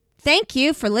Thank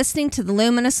you for listening to The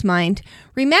Luminous Mind.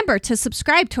 Remember to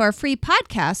subscribe to our free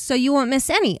podcast so you won't miss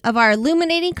any of our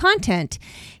illuminating content.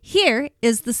 Here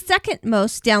is the second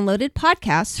most downloaded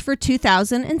podcast for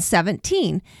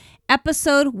 2017,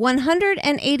 episode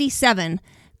 187,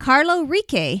 Carlo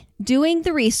Ricci, Doing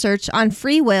the Research on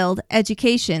Free-Willed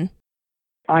Education.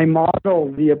 I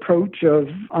model the approach of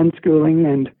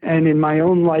unschooling and in my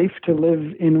own life to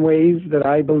live in ways that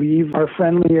I believe are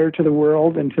friendlier to the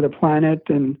world and to the planet.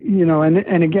 And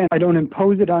again, I don't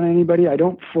impose it on anybody. I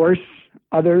don't force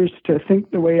others to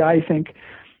think the way I think.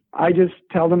 I just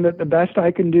tell them that the best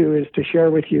I can do is to share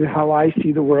with you how I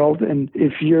see the world. And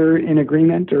if you're in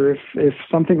agreement or if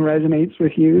something resonates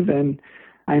with you, then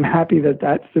I'm happy that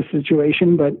that's the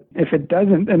situation. But if it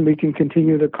doesn't, then we can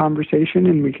continue the conversation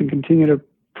and we can continue to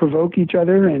provoke each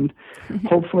other, and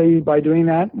hopefully by doing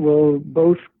that we'll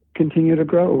both continue to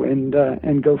grow and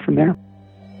go from there.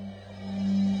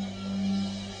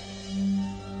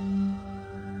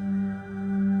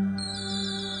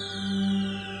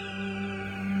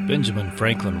 Benjamin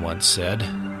Franklin once said,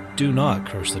 "Do not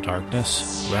curse the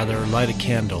darkness, rather light a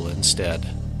candle instead."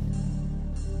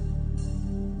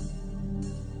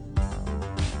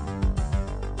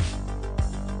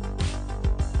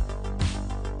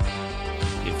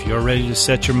 If you're ready to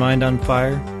set your mind on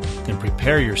fire, then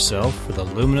prepare yourself for the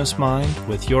Luminous Mind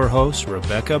with your host,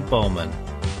 Rebecca Bowman.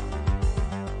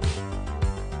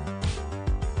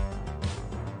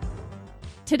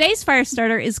 Today's fire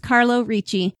starter is Carlo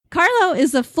Ricci. Carlo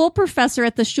is a full professor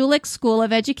at the Schulich School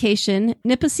of Education,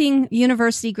 Nipissing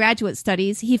University Graduate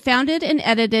Studies. He founded and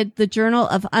edited the Journal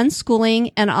of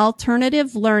Unschooling and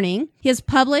Alternative Learning. He has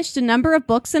published a number of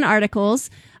books and articles.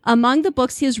 Among the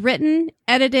books he has written,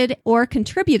 edited, or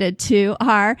contributed to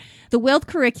are The Willed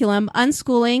Curriculum,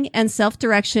 Unschooling and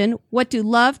Self-Direction, What Do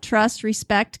Love, Trust,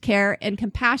 Respect, Care, and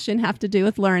Compassion Have to Do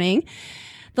with Learning?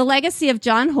 The Legacy of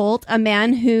John Holt, a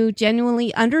man who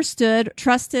genuinely understood,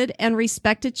 trusted, and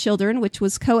respected children, which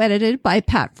was co-edited by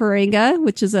Pat Faringa,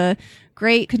 which is a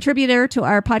great contributor to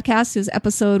our podcast, is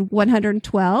episode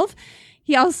 112.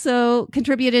 He also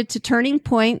contributed to Turning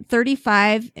Point,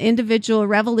 35 individual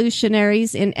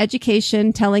revolutionaries in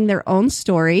education telling their own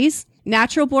stories,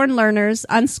 Natural Born Learners,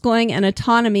 Unschooling and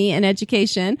Autonomy in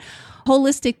Education,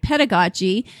 Holistic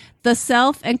Pedagogy, The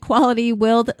Self and Quality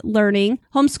Willed Learning,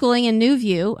 Homeschooling and New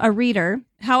View, A Reader,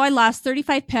 How I Lost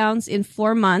 35 Pounds in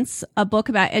 4 Months, a book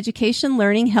about education,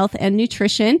 learning, health, and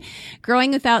nutrition,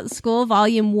 Growing Without School,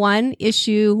 Volume 1,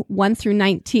 Issue 1 through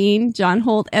 19, John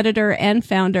Holt, editor and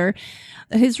founder.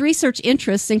 His research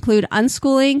interests include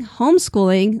unschooling,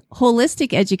 homeschooling,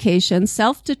 holistic education,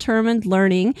 self-determined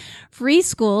learning, free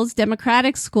schools,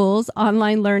 democratic schools,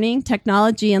 online learning,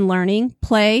 technology and learning,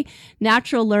 play,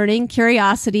 natural learning,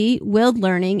 curiosity, willed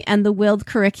learning, and the willed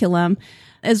curriculum,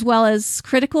 as well as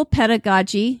critical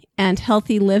pedagogy and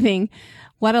healthy living.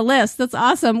 What a list. That's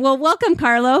awesome. Well, welcome,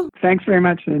 Carlo. Thanks very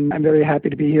much, and I'm very happy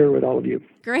to be here with all of you.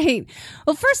 Great.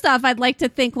 Well, first off, I'd like to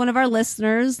thank one of our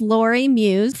listeners, Lori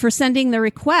Muse, for sending the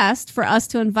request for us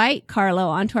to invite Carlo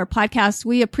onto our podcast.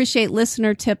 We appreciate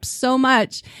listener tips so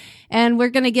much. And we're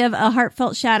going to give a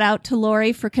heartfelt shout out to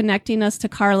Lori for connecting us to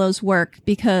Carlo's work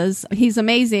because he's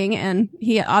amazing. And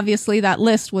obviously that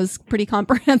list was pretty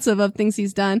comprehensive of things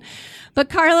he's done. But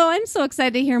Carlo, I'm so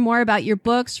excited to hear more about your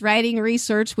books, writing,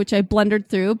 research, which I blundered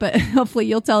through, but hopefully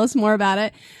you'll tell us more about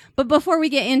it. But before we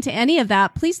get into any of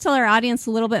that, please tell our audience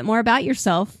a little bit more about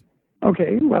yourself.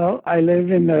 Okay. Well, I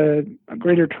live in the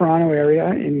Greater Toronto area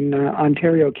in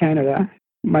Ontario, Canada.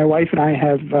 My wife and I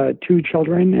have 2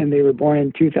 children, and they were born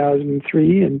in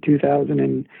 2003 and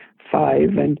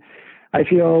 2005. And I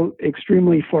feel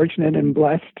extremely fortunate and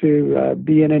blessed to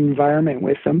be in an environment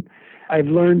with them. I've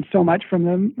learned so much from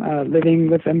them,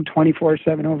 living with them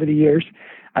 24/7 over the years.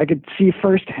 I could see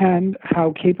firsthand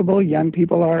how capable young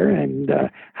people are and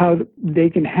how they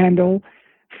can handle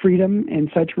freedom in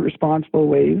such responsible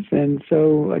ways. And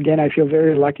so, again, I feel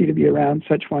very lucky to be around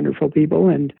such wonderful people.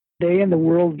 And they and the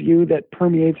worldview that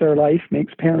permeates our life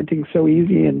makes parenting so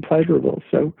easy and pleasurable.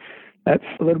 So that's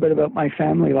a little bit about my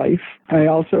family life. I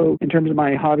also, in terms of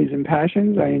my hobbies and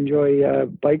passions, I enjoy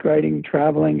bike riding,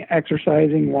 traveling,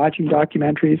 exercising, watching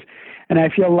documentaries. And I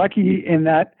feel lucky in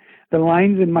that the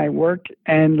lines in my work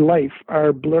and life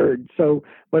are blurred. So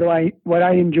what I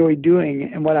enjoy doing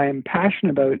and what I am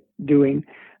passionate about doing,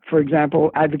 for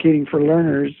example, advocating for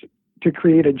learners to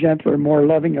create a gentler, more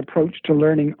loving approach to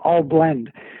learning, all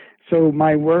blend. So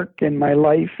my work and my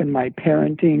life and my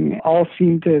parenting all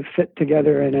seem to fit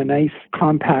together in a nice,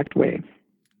 compact way.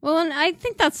 Well, and I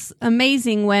think that's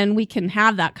amazing when we can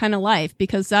have that kind of life,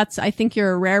 because I think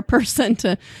you're a rare person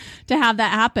to have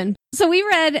that happen. So we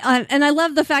read, and I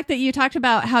love the fact that you talked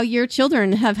about how your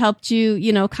children have helped you,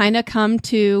 kind of come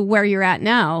to where you're at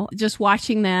now, just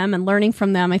watching them and learning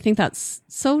from them. I think that's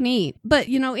so neat. But,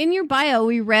 in your bio,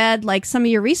 we read like some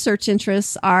of your research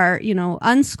interests are,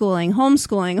 unschooling,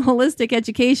 homeschooling, holistic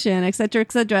education, et cetera,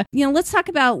 et cetera. Let's talk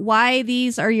about why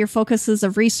these are your focuses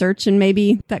of research, and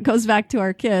maybe that goes back to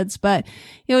our kids. But,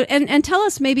 and tell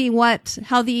us maybe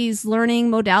how these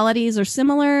learning modalities are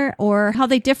similar or how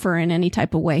they differ in any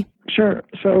type of way. Sure.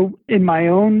 So in my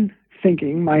own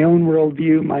thinking, my own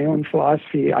worldview, my own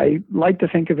philosophy, I like to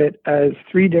think of it as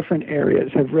three different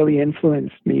areas have really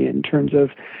influenced me in terms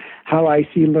of how I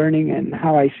see learning and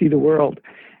how I see the world.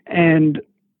 And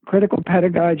critical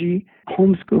pedagogy,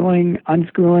 homeschooling,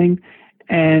 unschooling,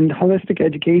 and holistic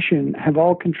education have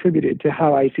all contributed to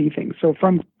how I see things. So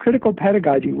from critical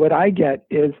pedagogy, what I get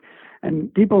is,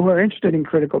 and people who are interested in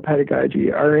critical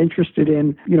pedagogy are interested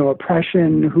in,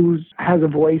 oppression, who has a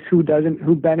voice, who doesn't,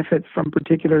 who benefits from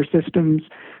particular systems,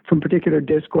 from particular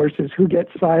discourses, who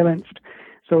gets silenced.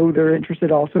 So they're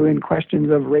interested also in questions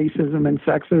of racism and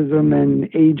sexism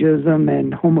and ageism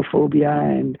and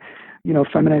homophobia and,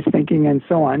 feminist thinking and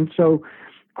so on. So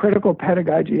critical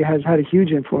pedagogy has had a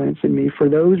huge influence in me for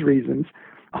those reasons.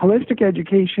 Holistic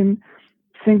education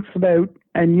thinks about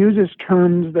and uses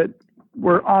terms that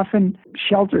we're often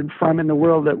sheltered from in the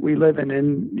world that we live in,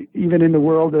 and even in the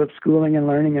world of schooling and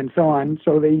learning and so on.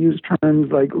 So they use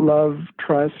terms like love,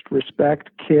 trust, respect,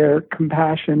 care,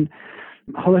 compassion.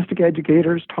 Holistic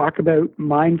educators talk about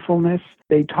mindfulness.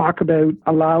 They talk about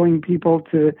allowing people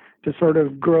to sort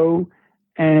of grow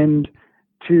and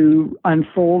to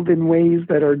unfold in ways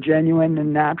that are genuine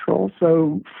and natural.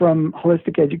 So from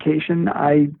holistic education,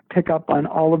 I pick up on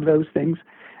all of those things.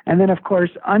 And then, of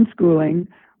course, unschooling,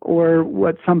 or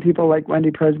what some people like Wendy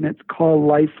Presnitz call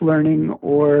life learning,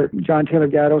 or John Taylor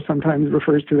Gatto sometimes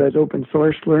refers to as open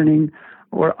source learning,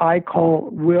 or I call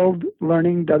willed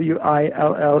learning,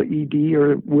 WILLED,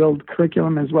 or willed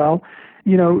curriculum as well.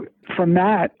 From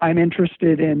that, I'm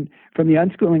interested in, from the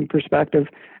unschooling perspective,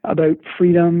 about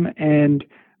freedom and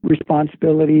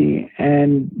responsibility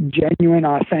and genuine,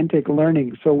 authentic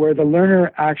learning. So where the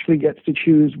learner actually gets to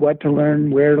choose what to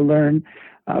learn, where to learn,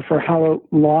 for how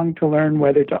long to learn,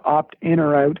 whether to opt in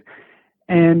or out.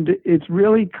 And it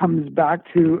really comes back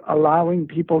to allowing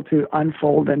people to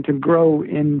unfold and to grow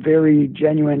in very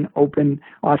genuine, open,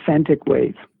 authentic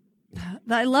ways.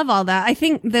 I love all that. I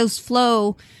think those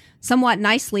flow somewhat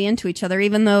nicely into each other,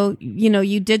 even though,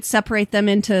 you did separate them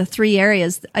into three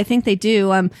areas. I think they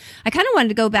do. I kind of wanted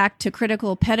to go back to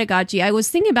critical pedagogy. I was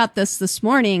thinking about this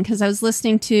morning because I was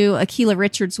listening to Akilah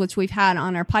Richards, which we've had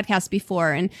on our podcast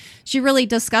before, and she really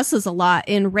discusses a lot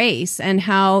in race and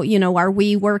how, are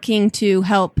we working to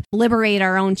help liberate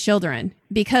our own children?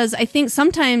 Because I think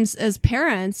sometimes as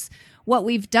parents, what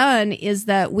we've done is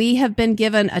that we have been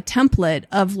given a template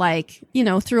of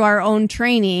through our own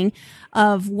training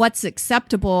of what's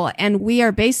acceptable. And we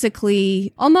are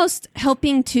basically almost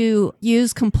helping to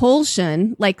use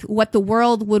compulsion, like what the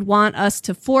world would want us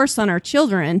to force on our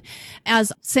children,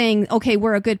 as saying, okay,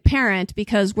 we're a good parent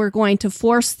because we're going to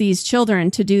force these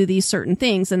children to do these certain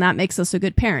things. And that makes us a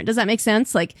good parent. Does that make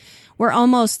sense? Like we're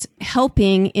almost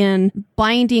helping in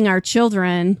binding our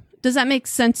children. Does that make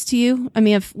sense to you? I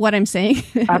mean, of what I'm saying?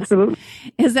 Absolutely.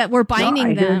 Is that we're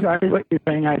binding them. I hear exactly what you're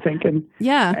saying, I think. And,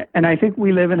 yeah. And I think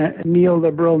we live in a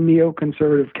neoliberal,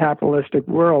 neoconservative, capitalistic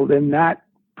world, and that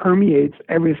permeates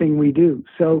everything we do.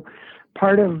 So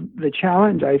part of the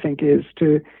challenge, I think, is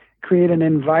to create an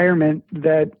environment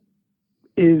that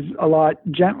is a lot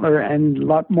gentler and a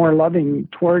lot more loving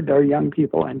toward our young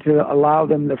people, and to allow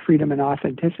them the freedom and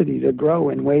authenticity to grow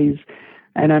in ways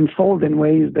and unfold in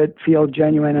ways that feel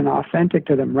genuine and authentic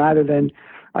to them, rather than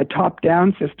a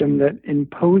top-down system that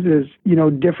imposes,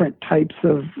 different types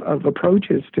of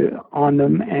approaches on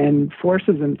them and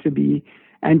forces them to be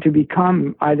and to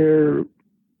become either,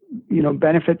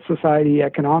 benefit society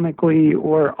economically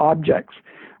or objects,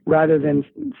 rather than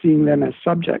seeing them as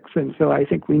subjects. And so I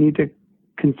think we need to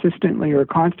consistently or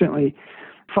constantly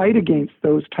fight against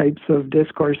those types of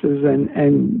discourses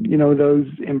and those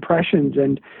impressions,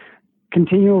 and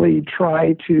continually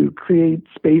try to create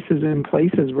spaces and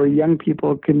places where young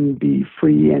people can be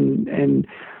free and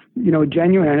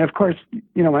genuine. And of course,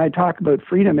 when I talk about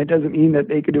freedom, it doesn't mean that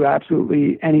they could do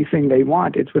absolutely anything they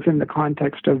want. It's within the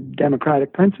context of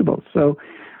democratic principles. So,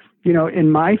 in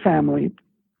my family,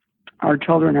 our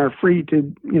children are free to,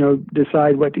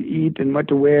 decide what to eat and what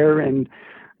to wear and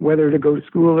whether to go to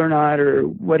school or not, or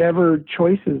whatever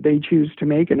choices they choose to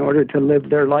make in order to live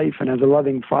their life. And as a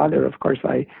loving father, of course,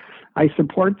 I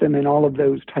support them in all of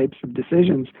those types of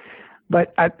decisions.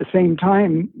 But at the same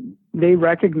time, they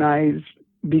recognize,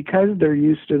 because they're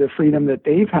used to the freedom that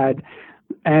they've had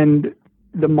and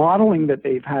the modeling that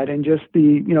they've had and just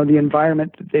the, the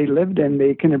environment that they lived in,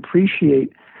 they can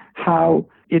appreciate how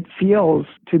it feels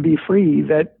to be free,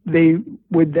 that they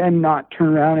would then not turn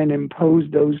around and impose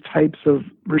those types of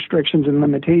restrictions and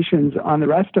limitations on the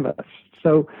rest of us.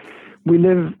 So we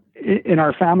live in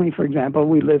our family, for example,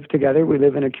 we live together, we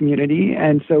live in a community,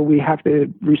 and so we have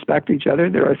to respect each other.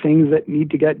 There are things that need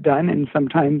to get done, and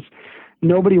sometimes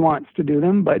nobody wants to do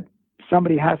them, but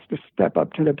somebody has to step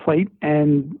up to the plate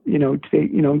and,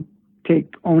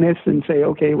 take onus and say,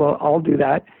 okay, well, I'll do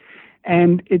that.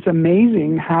 And it's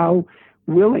amazing how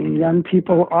willing young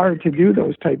people are to do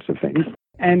those types of things.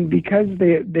 And because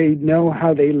they know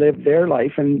how they live their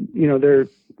life, and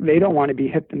they don't want to be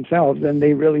hit themselves, and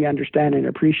they really understand and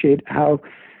appreciate how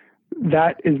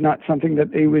that is not something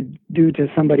that they would do to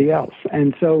somebody else.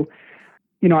 And so,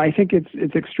 I think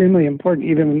it's extremely important.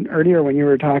 Even earlier when you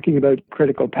were talking about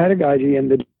critical pedagogy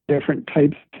and the different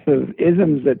types of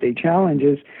isms that they challenge,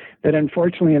 is that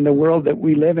unfortunately in the world that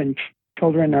we live in,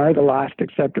 children are the last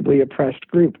acceptably oppressed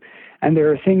group. And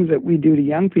there are things that we do to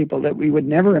young people that we would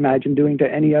never imagine doing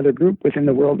to any other group within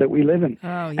the world that we live in.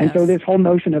 Oh, yes. And so this whole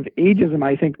notion of ageism,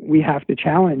 I think we have to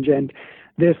challenge. And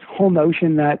this whole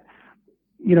notion that,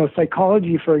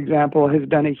 psychology, for example, has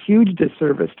done a huge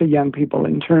disservice to young people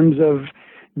in terms of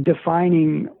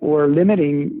defining or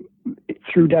limiting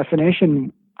through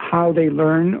definition how they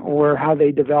learn or how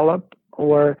they develop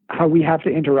or how we have to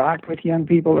interact with young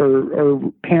people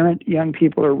or parent young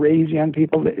people or raise young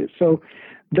people. So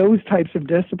those types of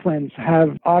disciplines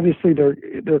have obviously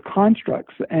their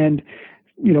constructs, and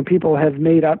people have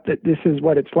made up that this is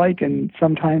what it's like, and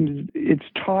sometimes it's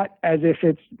taught as if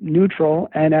it's neutral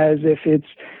and as if it's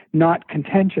not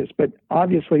contentious. But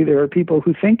obviously there are people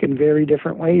who think in very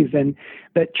different ways and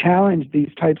that challenge these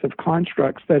types of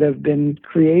constructs that have been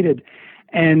created.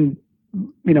 And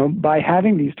by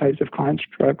having these types of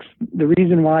constructs, the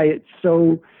reason why it's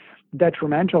so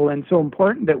detrimental and so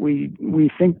important that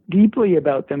we think deeply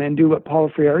about them and do what Paulo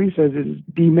Freire says is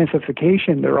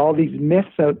demythification. There are all these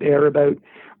myths out there about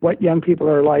what young people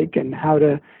are like and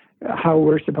how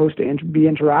we're supposed to be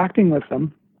interacting with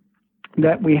them,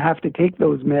 that we have to take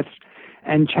those myths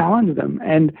and challenge them.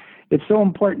 And it's so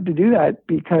important to do that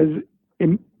because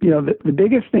the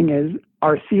biggest thing is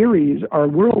our theories, our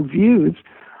worldviews,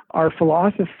 our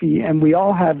philosophy, and we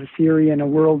all have a theory and a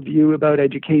worldview about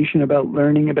education, about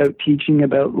learning, about teaching,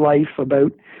 about life,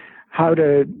 about how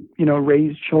to,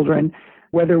 raise children.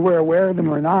 Whether we're aware of them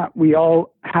or not, we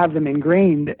all have them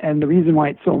ingrained. And the reason why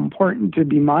it's so important to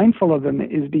be mindful of them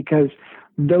is because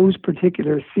those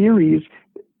particular theories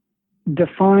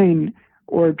define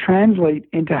or translate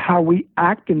into how we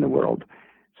act in the world.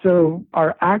 So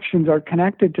our actions are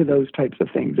connected to those types of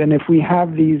things. And if we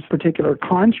have these particular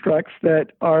constructs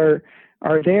that are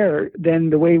there, then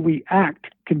the way we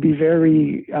act could be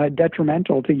very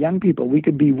detrimental to young people. We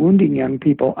could be wounding young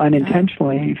people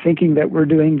unintentionally, thinking that we're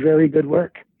doing very good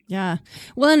work. Yeah.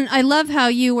 Well, and I love how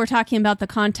you were talking about the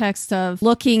context of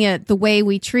looking at the way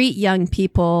we treat young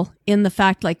people in the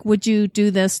fact, like, would you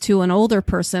do this to an older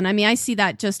person? I mean, I see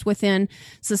that just within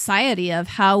society of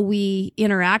how we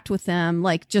interact with them,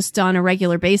 like just on a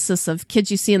regular basis of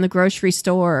kids you see in the grocery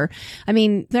store. I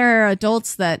mean, there are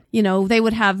adults that, they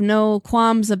would have no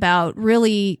qualms about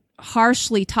really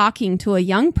harshly talking to a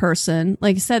young person.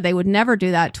 Like I said, they would never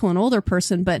do that to an older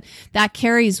person, but that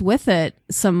carries with it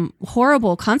some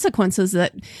horrible consequences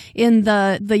that in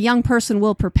the young person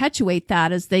will perpetuate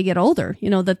that as they get older,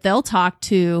 that they'll talk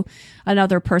to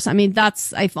another person. I mean,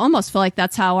 I almost feel like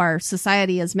that's how our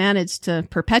society has managed to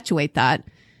perpetuate that.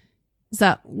 Is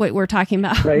that what we're talking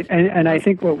about? Right. And I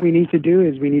think what we need to do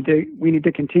is we need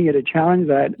to continue to challenge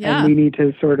that. Yeah. And we need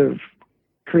to sort of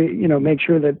create, make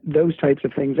sure that those types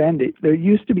of things end. There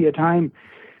used to be a time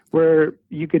where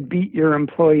you could beat your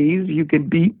employees, you could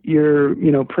beat your,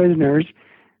 prisoners,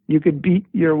 you could beat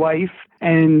your wife.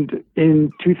 And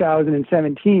in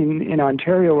 2017 in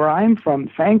Ontario, where I'm from,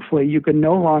 thankfully, you could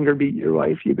no longer beat your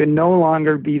wife. You could no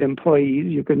longer beat employees.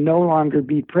 You could no longer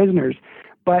beat prisoners.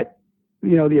 But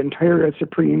the Ontario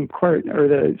Supreme Court or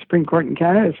the Supreme Court in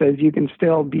Canada says you can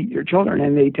still beat your children,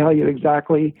 and they tell you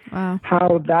exactly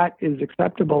how that is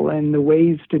acceptable and the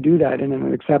ways to do that in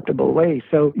an acceptable way.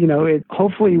 So, it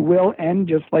hopefully will end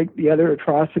just like the other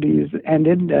atrocities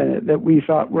ended that we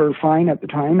thought were fine at the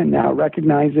time and now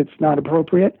recognize it's not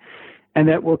appropriate, and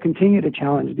that we'll continue to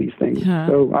challenge these things.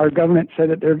 So our government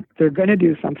said that they're going to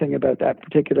do something about that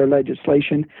particular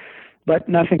legislation. but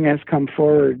nothing has come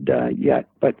forward yet.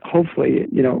 But hopefully,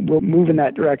 we'll move in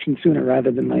that direction sooner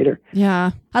rather than later.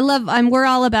 Yeah. We're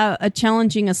all about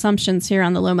challenging assumptions here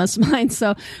on the Luminous Mind.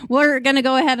 So we're going to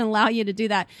go ahead and allow you to do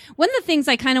that. One of the things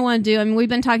I kind of want to do, I mean, we've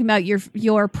been talking about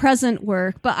your present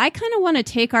work, but I kind of want to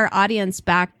take our audience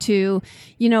back to,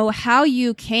 how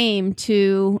you came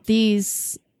to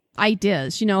these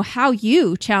ideas, how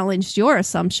you challenged your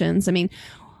assumptions. I mean,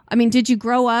 did you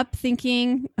grow up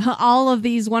thinking all of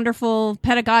these wonderful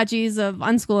pedagogies of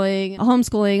unschooling,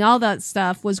 homeschooling, all that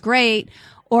stuff was great?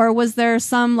 Or was there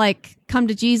some come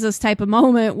to Jesus type of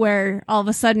moment where all of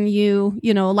a sudden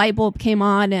a light bulb came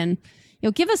on and,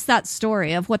 give us that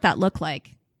story of what that looked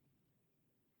like.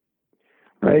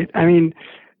 Right. I mean,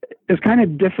 it's kind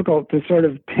of difficult to sort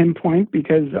of pinpoint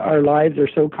because our lives are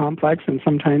so complex and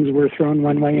sometimes we're thrown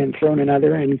one way and thrown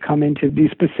another and come into these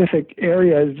specific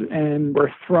areas and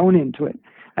we're thrown into it,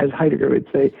 as Heidegger would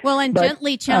say. Well, and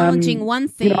gently challenging one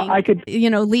thing,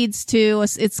 leads to,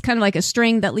 it's kind of like a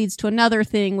string that leads to another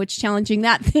thing, which challenging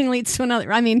that thing leads to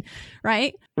another. I mean,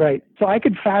 right? Right. So I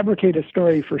could fabricate a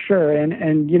story for sure. And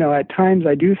at times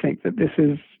I do think that this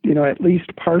is, at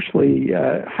least partially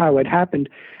how it happened.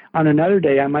 On another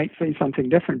day, I might say something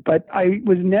different, but I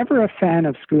was never a fan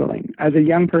of schooling. As a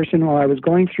young person, while I was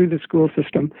going through the school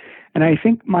system, and I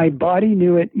think my body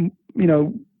knew it,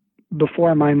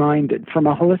 before my mind did, from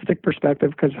a holistic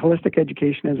perspective, because holistic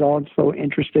education is also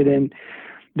interested in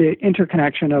the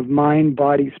interconnection of mind,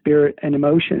 body, spirit, and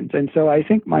emotions. And so I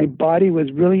think my body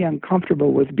was really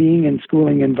uncomfortable with being in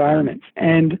schooling environments.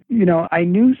 And, I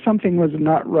knew something was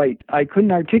not right. I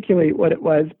couldn't articulate what it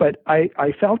was, but I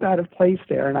felt out of place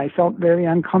there, and I felt very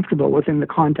uncomfortable within the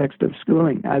context of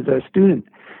schooling as a student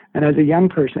and as a young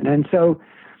person. And so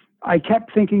I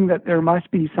kept thinking that there must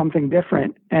be something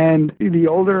different. And the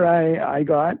older I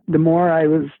got, the more I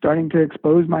was starting to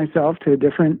expose myself to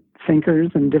different thinkers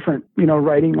and different,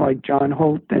 writing like John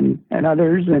Holt and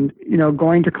others, and,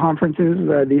 going to conferences,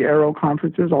 the AERO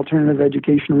conferences, Alternative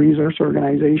Education Resource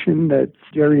Organization, that's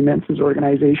Jerry Mintz's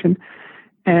organization.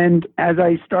 And as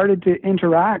I started to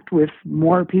interact with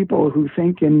more people who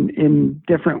think in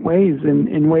different ways,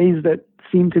 in ways that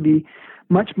seem to be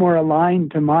much more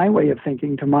aligned to my way of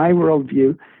thinking, to my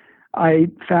worldview, I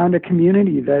found a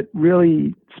community that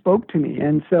really spoke to me.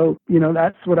 And so,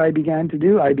 that's what I began to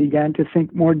do. I began to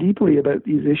think more deeply about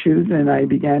these issues, and I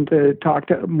began to talk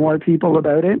to more people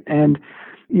about it. And,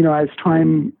 as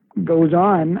time goes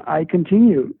on, I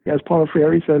continue. As Paulo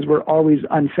Freire says, we're always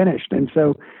unfinished. And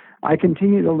so I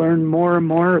continue to learn more and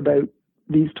more about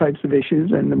these types of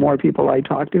issues, and the more people I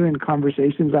talk to and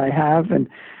conversations I have, and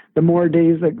the more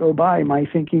days that go by, my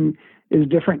thinking is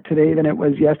different today than it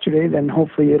was yesterday, then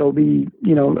hopefully it'll be,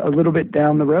 a little bit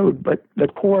down the road. But the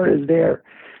core is there,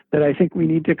 that I think we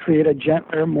need to create a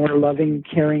gentler, more loving,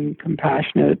 caring,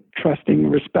 compassionate, trusting,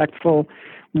 respectful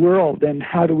world. And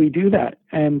how do we do that?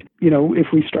 And, if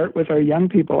we start with our young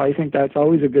people, I think that's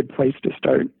always a good place to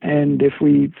start. And if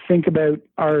we think about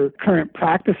our current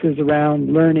practices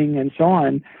around learning and so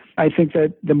on, I think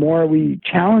that the more we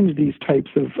challenge these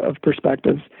types of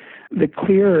perspectives, the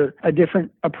clearer a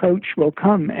different approach will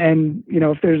come. And,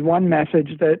 if there's one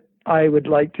message that I would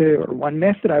like to, or one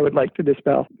myth that I would like to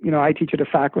dispel, I teach at a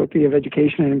Faculty of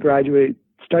Education and Graduate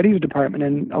Studies department,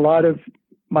 and a lot of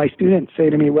my students say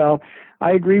to me, well,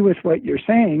 I agree with what you're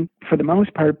saying for the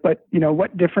most part, but,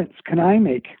 what difference can I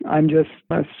make? I'm just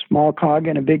a small cog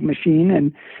in a big machine,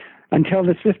 and until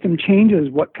the system changes,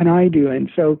 what can I do?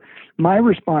 And so my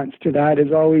response to that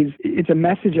is always, it's a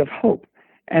message of hope.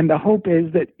 And the hope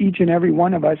is that each and every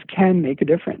one of us can make a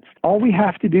difference. All we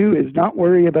have to do is not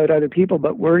worry about other people,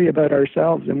 but worry about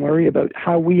ourselves and worry about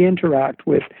how we interact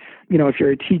with, if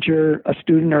you're a teacher, a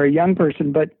student, or a young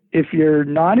person. But if you're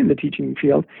not in the teaching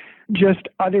field, just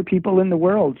other people in the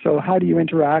world. So how do you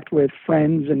interact with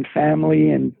friends and family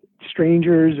and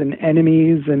strangers and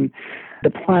enemies and the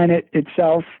planet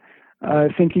itself?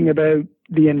 Thinking about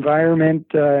the environment,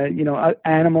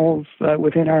 animals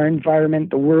within our environment,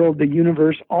 the world, the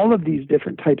universe, all of these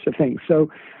different types of things. So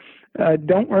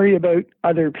don't worry about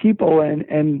other people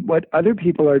and what other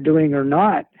people are doing or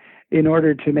not in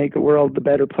order to make a world a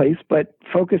better place, but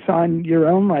focus on your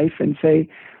own life and say,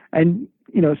 and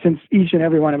since each and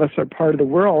every one of us are part of the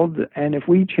world, and if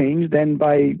we change, then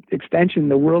by extension,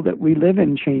 the world that we live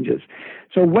in changes.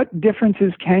 So what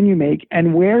differences can you make,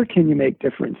 and where can you make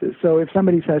differences? So if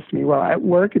somebody says to me, well, at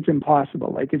work, it's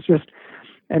impossible.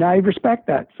 And I respect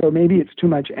that. So maybe it's too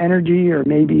much energy, or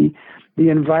maybe the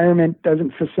environment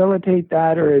doesn't facilitate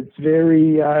that, or it's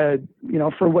very,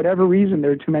 for whatever reason,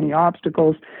 there are too many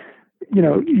obstacles.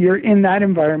 you're in that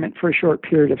environment for a short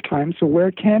period of time. So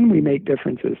where can we make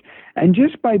differences? And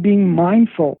just by being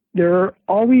mindful, there are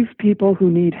always people who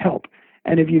need help.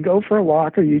 And if you go for a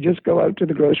walk or you just go out to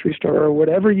the grocery store or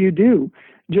whatever you do,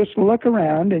 just look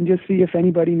around and just see if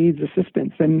anybody needs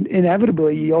assistance. And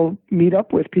inevitably, you'll meet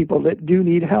up with people that do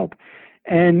need help.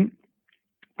 And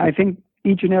I think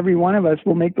each and every one of us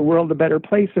will make the world a better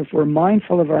place if we're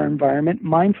mindful of our environment,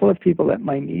 mindful of people that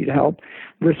might need help,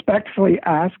 respectfully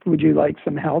ask, would you like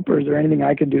some help, or is there anything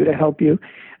I could do to help you?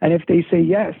 And if they say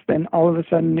yes, then all of a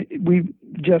sudden we've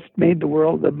just made the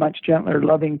world a much gentler,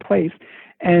 loving place.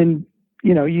 And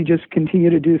you just continue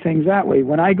to do things that way.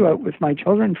 When I go out with my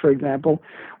children, for example,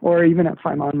 or even if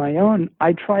I'm on my own,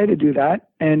 I try to do that.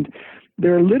 And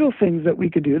there are little things that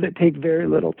we could do that take very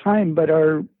little time, but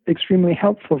are extremely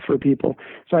helpful for people.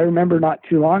 So I remember not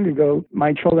too long ago,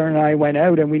 my children and I went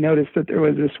out and we noticed that there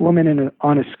was this woman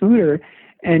on a scooter,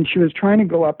 and she was trying to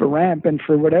go up a ramp. And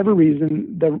for whatever reason,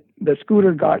 the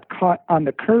scooter got caught on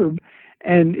the curb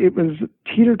and it was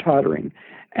teeter-tottering.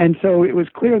 And so it was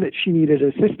clear that she needed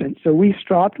assistance. So we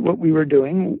stopped what we were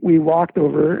doing. We walked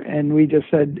over and we just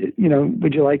said,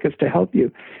 would you like us to help you?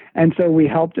 And so we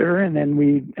helped her, and then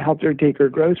we helped her take her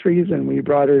groceries, and we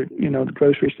brought her, the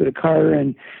groceries to the car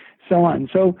and so on.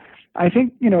 So I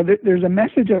think, there's a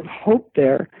message of hope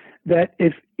there, that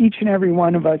if each and every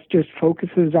one of us just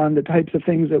focuses on the types of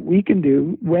things that we can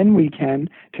do when we can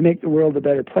to make the world a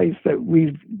better place, that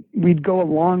we'd go a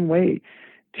long way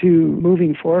to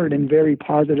moving forward in very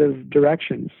positive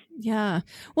directions. Yeah.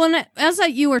 Well, as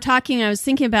you were talking, I was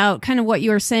thinking about kind of what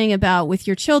you were saying about with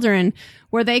your children,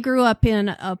 where they grew up in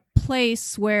a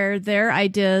place where their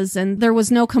ideas, and there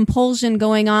was no compulsion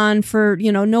going on for,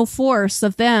 no force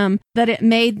of them, that it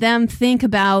made them think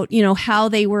about, how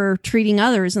they were treating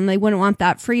others, and they wouldn't want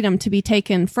that freedom to be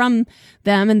taken from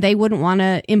them, and they wouldn't want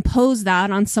to impose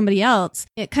that on somebody else.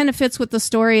 It kind of fits with the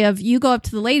story of, you go up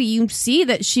to the lady, you see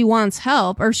that she wants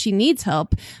help or she needs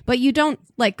help, but you don't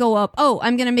go up, oh,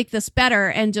 I'm going to make this better,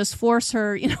 and just force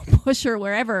her, push her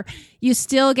wherever. You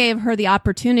still gave her the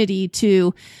opportunity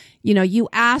to, you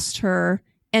asked her,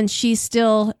 and she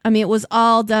still, it was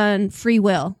all done free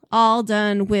will, all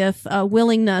done with a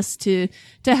willingness to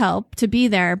help, to be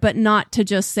there, but not to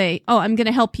just say, oh, I'm going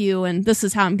to help you, and this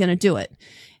is how I'm going to do it.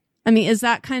 Is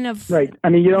that kind of right?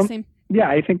 You don't. Yeah,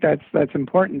 I think that's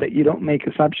important, that you don't make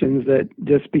assumptions that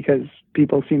just because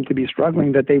people seem to be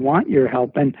struggling that they want your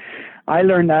help. And I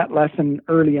learned that lesson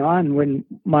early on when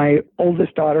my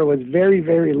oldest daughter was very,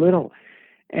 very little.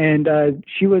 And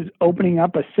she was opening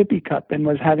up a sippy cup and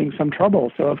was having some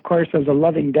trouble. So, of course, as a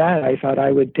loving dad, I thought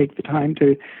I would take the time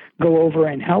to go over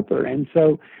and help her. And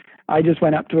so I just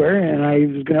went up to her and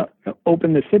I was going to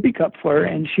open the sippy cup for her.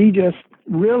 And she just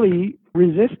really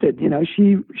resisted.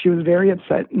 She was very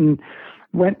upset and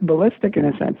went ballistic in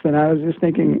a sense. And I was just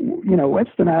thinking,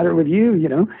 what's the matter with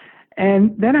you,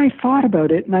 And then I thought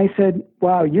about it and I said,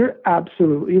 wow, you're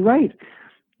absolutely right.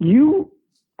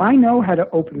 I know how to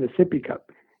open the sippy cup.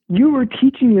 You were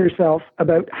teaching yourself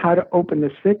about how to open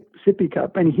the sippy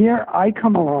cup. And here I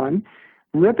come along,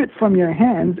 rip it from your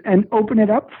hands and open it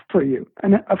up for you.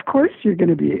 And of course you're going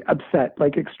to be upset,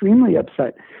 extremely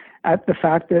upset at the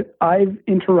fact that I've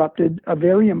interrupted a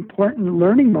very important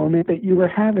learning moment that you were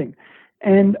having.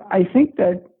 And I think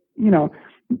that,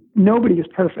 nobody is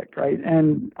perfect, right?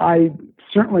 And I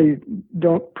certainly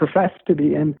don't profess to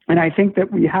be. And I think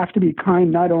that we have to be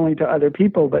kind not only to other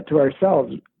people, but to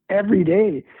ourselves. Every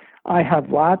day I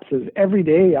have lapses. Every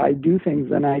day I do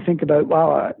things and I think about,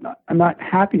 wow, I'm not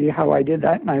happy how I did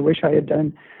that, and I wish I had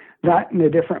done that in a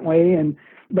different way.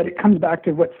 But it comes back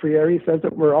to what Freire says,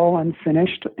 that we're all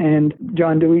unfinished. And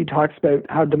John Dewey talks about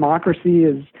how democracy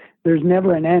there's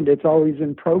never an end. It's always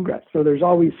in progress. So there's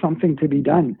always something to be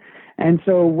done. And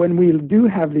so when we do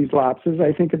have these lapses,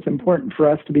 I think it's important for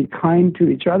us to be kind to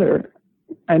each other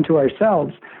and to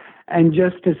ourselves, and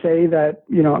just to say that,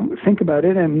 think about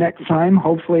it, and next time,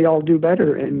 hopefully I'll do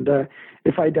better. And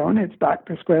if I don't, it's back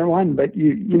to square one. But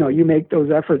you make those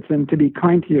efforts, and to be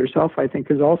kind to yourself, I think,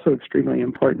 is also extremely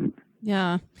important.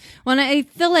 Yeah. Well, I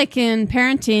feel like in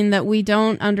parenting that we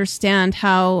don't understand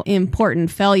how important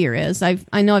failure is.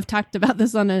 I know I've talked about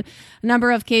this on a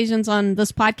number of occasions on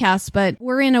this podcast, but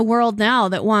we're in a world now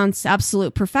that wants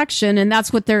absolute perfection, and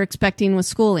that's what they're expecting with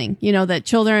schooling. That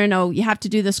children, you have to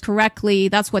do this correctly.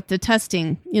 That's what the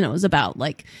testing, is about,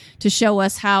 to show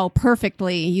us how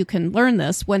perfectly you can learn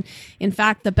this, when in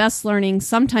fact the best learning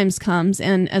sometimes comes.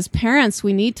 And as parents,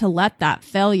 we need to let that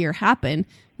failure happen.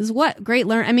 Is what great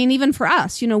even for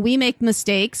us, we make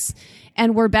mistakes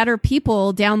and we're better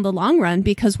people down the long run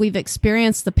because we've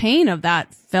experienced the pain of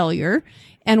that failure.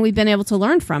 and we've been able to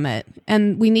learn from it.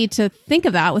 And we need to think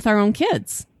of that with our own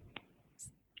kids.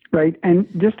 Right. And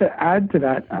just to add to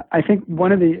that, I think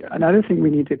another thing we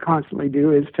need to constantly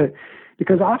do is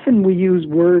because often we use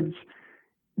words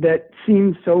that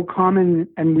seem so common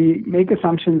and we make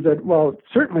assumptions that, well,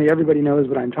 certainly everybody knows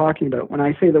what I'm talking about. When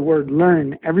I say the word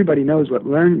learn, everybody knows what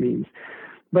learn means.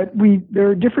 But there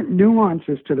are different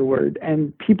nuances to the word,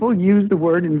 and people use the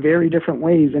word in very different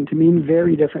ways and to mean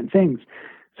very different things.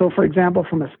 So, for example,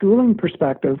 from a schooling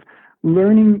perspective,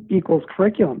 learning equals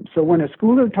curriculum. So when a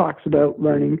schooler talks about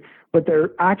learning, what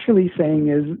they're actually saying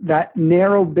is that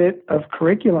narrow bit of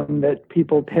curriculum that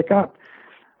people pick up.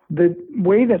 The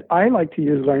way that I like to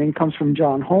use learning comes from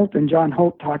John Holt, and John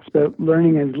Holt talks about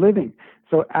learning as living.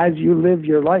 So as you live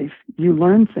your life, you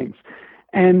learn things.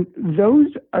 And those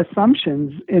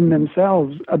assumptions in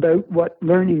themselves about what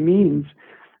learning means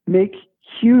make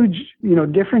huge,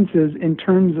 differences in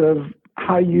terms of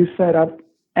how you set up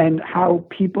and how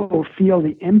people feel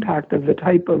the impact of the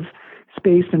type of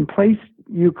space and place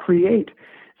you create.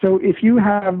 So if you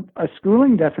have a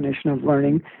schooling definition of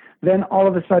learning, then all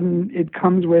of a sudden it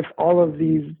comes with all of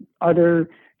these other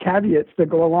caveats that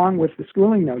go along with the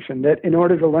schooling notion that in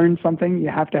order to learn something, you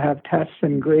have to have tests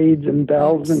and grades and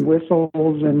bells and whistles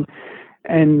and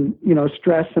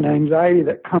stress and anxiety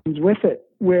that comes with it.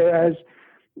 Whereas,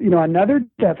 another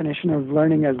definition of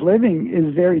learning as living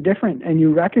is very different. And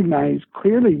you recognize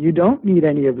clearly you don't need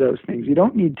any of those things. You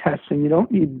don't need tests and you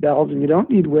don't need bells and you don't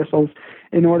need whistles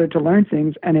in order to learn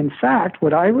things. And in fact,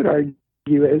 what I would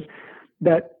argue is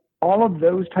that all of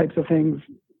those types of things,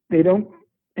 they don't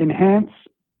enhance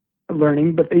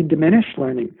learning, but they diminish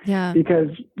learning because,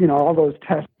 all those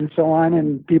tests and so on,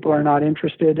 and people are not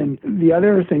interested in the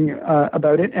other thing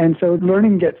about it. And so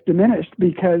learning gets diminished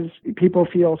because people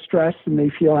feel stress and they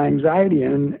feel anxiety,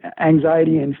 and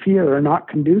anxiety and fear are not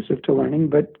conducive to learning,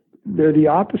 but they're the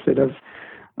opposite of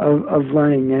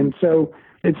learning. And so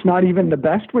it's not even the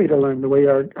best way to learn the way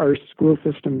our school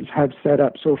systems have set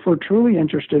up. So if we're truly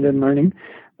interested in learning,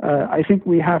 I think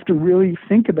we have to really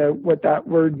think about what that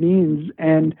word means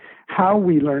and how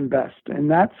we learn best. And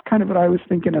that's kind of what I was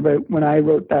thinking about when I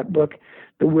wrote that book,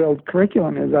 The World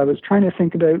Curriculum, is I was trying to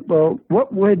think about, well,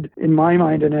 what would, in my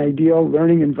mind, an ideal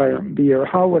learning environment be, or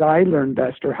how would I learn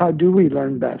best, or how do we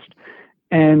learn best?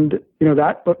 And,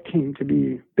 that book came to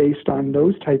be based on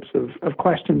those types of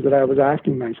questions that I was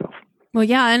asking myself. Well,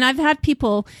 yeah. And I've had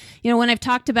people, when I've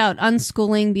talked about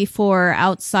unschooling before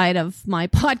outside of my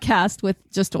podcast with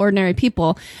just ordinary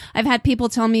people, I've had people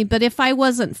tell me, but if I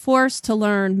wasn't forced to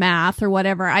learn math or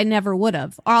whatever, I never would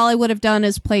have. All I would have done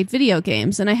is played video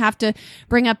games. And I have to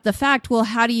bring up the fact, well,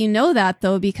 how do you know that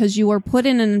though? Because you were put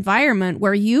in an environment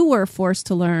where you were forced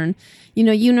to learn.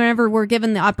 You never were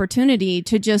given the opportunity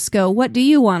to just go, what do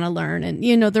you want to learn? And,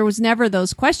 there was never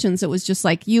those questions. It was just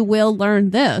like, you will learn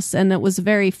this. And it was a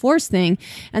very forced thing.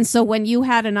 And so when you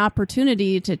had an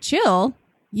opportunity to chill,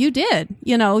 you did.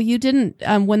 You didn't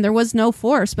when there was no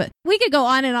force. But we could go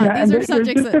on and on. These are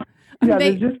subjects that...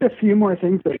 there's just a few more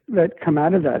things that come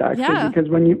out of that, actually. Because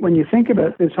when you think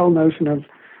about this whole notion of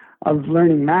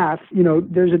learning math,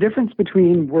 there's a difference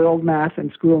between world math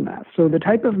and school math. So the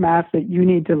type of math that you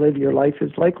need to live your life is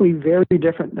likely very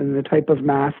different than the type of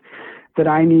math that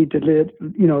I need to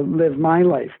live my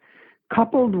life.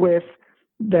 Coupled with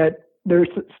that, there's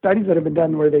studies that have been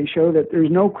done where they show that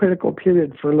there's no critical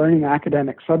period for learning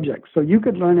academic subjects. So you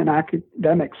could learn an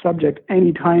academic subject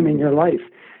any time in your life.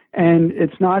 And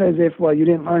it's not as if, well, you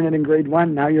didn't learn it in grade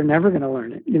 1, now you're never going to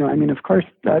learn it. Of course,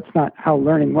 that's not how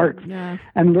learning works. Yeah.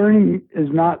 And learning is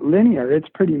not linear. It's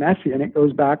pretty messy, and it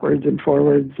goes backwards and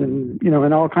forwards and,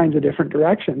 in all kinds of different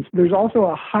directions. There's also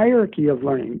a hierarchy of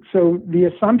learning. So the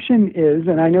assumption is,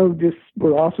 and I know this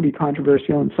will also be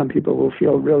controversial and some people will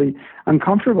feel really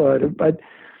uncomfortable at it, but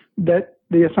that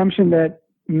the assumption that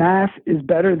math is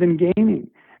better than gaming.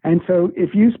 And so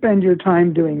if you spend your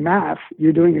time doing math,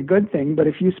 you're doing a good thing. But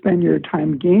if you spend your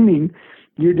time gaming,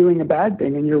 you're doing a bad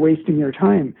thing and you're wasting your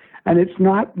time. And it's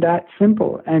not that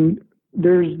simple. And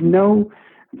there's no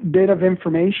bit of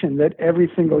information that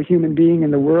every single human being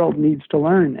in the world needs to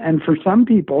learn. And for some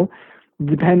people,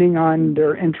 depending on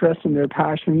their interests and their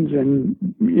passions and,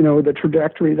 the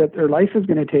trajectory that their life is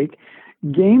going to take,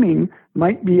 gaming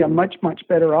might be a much, much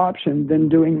better option than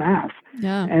doing math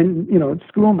and,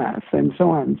 school math and so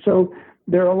on. So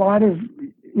there are a lot of,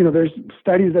 there's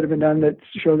studies that have been done that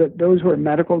show that those who are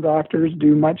medical doctors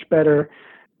do much better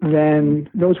than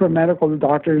those who are medical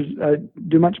doctors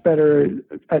do much better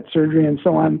at surgery and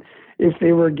so on if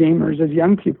they were gamers as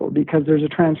young people, because there's a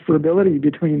transferability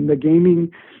between the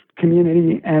gaming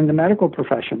community and the medical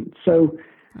profession. So,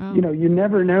 you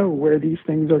never know where these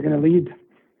things are going to lead.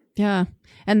 Yeah.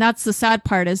 And that's the sad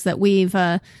part, is that we've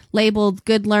labeled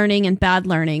good learning and bad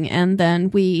learning, and then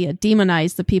we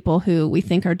demonize the people who we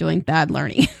think are doing bad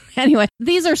learning. Anyway,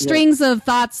 these are strings of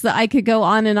thoughts that I could go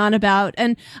on and on about.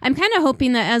 And I'm kind of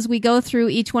hoping that as we go through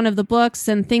each one of the books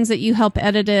and things that you help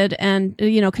edited and,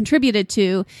 contributed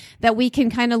to, that we can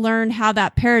kind of learn how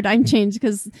that paradigm changed,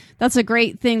 because that's a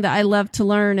great thing that I love to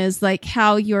learn, is like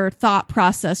how your thought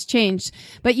process changed.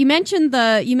 But you mentioned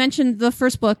the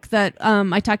first book that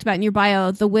I talked about in your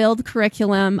bio, The Willed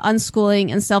Curriculum,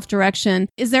 Unschooling and Self-Direction.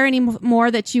 Is there any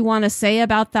more that you want to say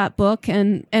about that book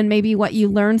and maybe what you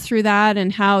learned through that,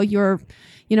 and how your,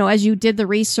 as you did the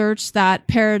research, that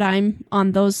paradigm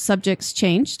on those subjects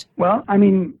changed? Well, I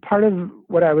mean, part of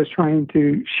what I was trying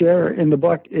to share in the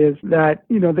book is that,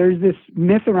 there's this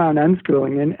myth around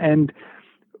unschooling, and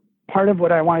part of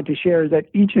what I wanted to share is that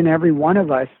each and every one of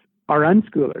us are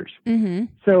unschoolers. Mm-hmm.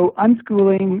 So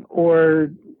unschooling, or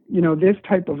this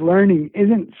type of learning,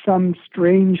 isn't some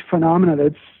strange phenomena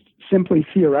that's simply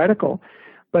theoretical,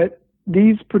 but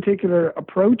these particular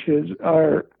approaches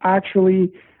are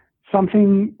actually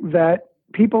something that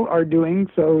people are doing.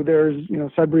 So there's,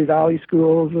 Sudbury Valley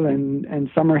Schools and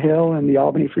Summerhill and the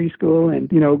Albany Free School and,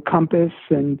 Compass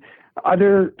and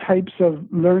other types of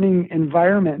learning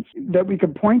environments that we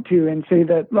could point to and say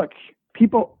that, look,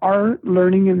 people are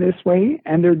learning in this way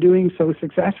and they're doing so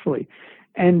successfully.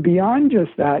 And beyond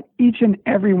just that, each and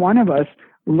every one of us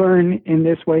learn in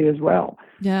this way as well.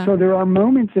 Yeah. So there are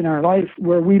moments in our life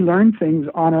where we learn things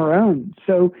on our own.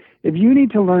 So if you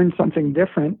need to learn something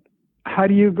different, how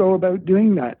do you go about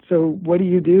doing that? So what do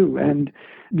you do? And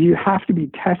do you have to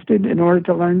be tested in order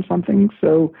to learn something?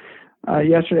 So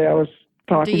yesterday I was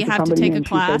talking to somebody. Do you have to take a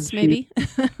class, maybe?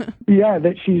 Yeah,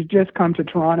 that she's just come to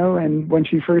Toronto, and when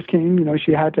she first came,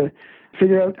 she had to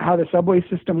figure out how the subway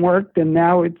system worked, and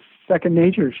now it's second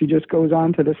nature. She just goes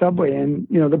on to the subway. And,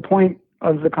 the point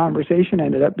of the conversation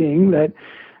ended up being that,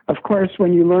 of course,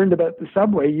 when you learned about the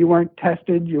subway, you weren't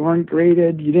tested, you weren't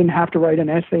graded, you didn't have to write an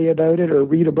essay about it or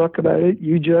read a book about it.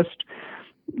 You just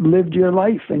lived your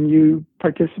life and you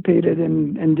participated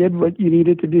and did what you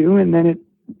needed to do. And then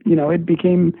it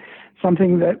became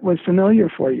something that was familiar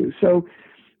for you. So,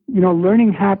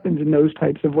 learning happens in those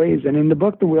types of ways. And in the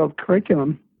book, The Willed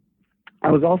Curriculum, I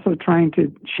was also trying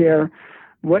to share,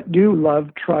 what do love,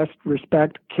 trust,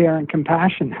 respect, care, and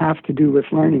compassion have to do with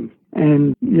learning?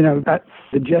 And, that's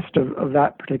the gist of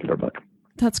that particular book.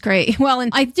 That's great. Well,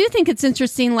 and I do think it's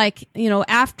interesting,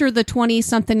 after the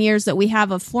 20-something years that we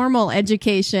have of formal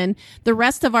education, the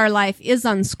rest of our life is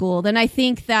unschooled. And I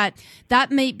think that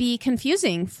may be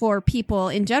confusing for people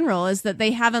in general, is that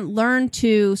they haven't learned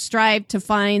to strive to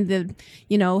find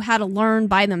how to learn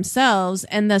by themselves.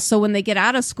 And so when they get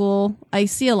out of school, I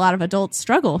see a lot of adults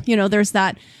struggle. There's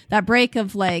that break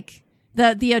of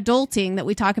the adulting that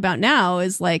we talk about now,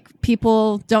 is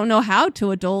people don't know how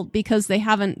to adult because they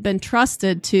haven't been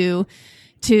trusted to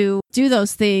do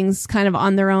those things kind of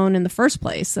on their own in the first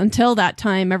place. Until that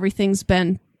time, everything's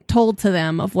been told to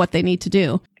them of what they need to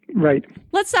do. Right.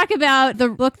 Let's talk about the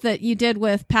book that you did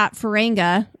with Pat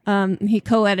Ferranga. He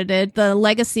co-edited, The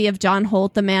Legacy of John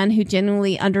Holt, the man who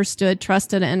genuinely understood,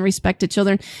 trusted, and respected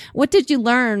children. What did you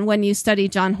learn when you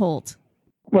studied John Holt?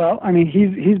 Well, I mean,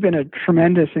 he's been a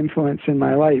tremendous influence in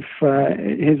my life,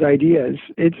 his ideas.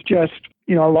 It's just,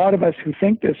 a lot of us who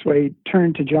think this way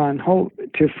turn to John Holt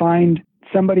to find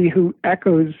somebody who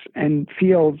echoes and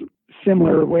feels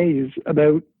similar ways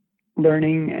about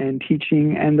learning and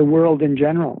teaching and the world in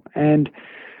general. And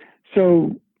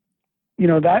so,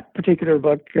 that particular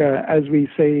book, as we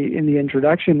say in the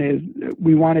introduction, is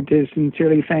we wanted to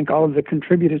sincerely thank all of the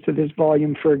contributors to this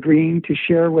volume for agreeing to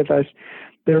share with us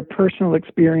their personal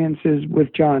experiences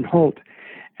with John Holt.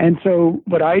 And so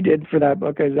what I did for that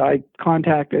book is I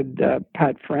contacted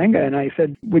Pat Ferranga and I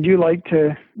said, would you like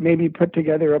to maybe put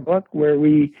together a book where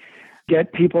we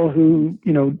get people who,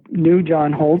 knew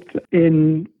John Holt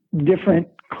in different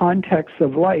contexts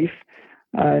of life,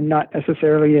 not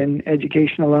necessarily in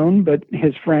education alone, but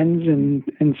his friends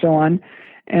and so on,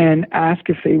 and ask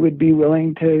if they would be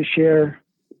willing to share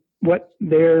what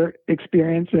their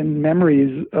experience and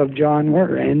memories of John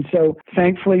were. And so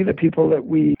thankfully the people that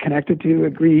we connected to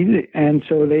agreed. And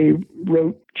so they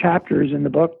wrote chapters in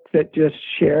the book that just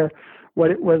share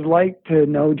what it was like to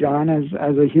know John as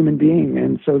a human being.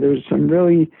 And so there's some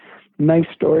really nice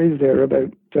stories there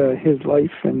about his life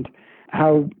and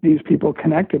how these people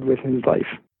connected with his life.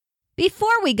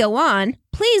 Before we go on,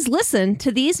 please listen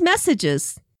to these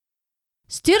messages.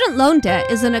 Student loan debt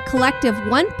is in a collective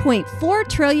 $1.4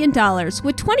 trillion,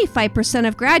 with 25%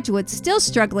 of graduates still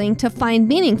struggling to find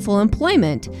meaningful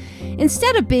employment.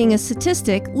 Instead of being a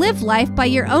statistic, live life by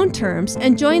your own terms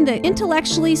and join the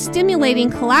intellectually stimulating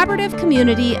collaborative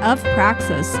community of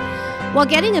Praxis. While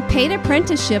getting a paid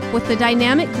apprenticeship with the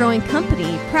dynamic growing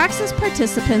company, Praxis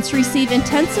participants receive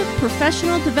intensive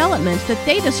professional development that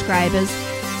they describe as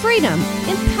freedom,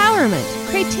 empowerment,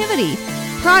 creativity,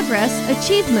 progress,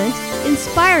 achievement,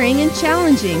 inspiring and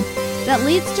challenging, that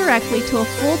leads directly to a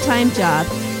full-time job.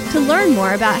 To learn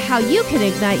more about how you can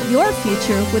ignite your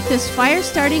future with this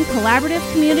fire-starting collaborative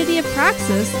community of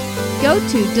Praxis, go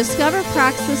to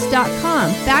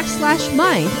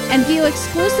discoverpraxis.com/mind and view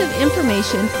exclusive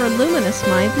information for Luminous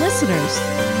Mind listeners.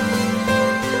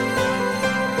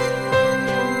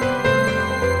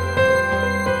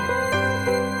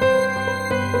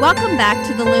 Welcome back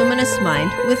to the Luminous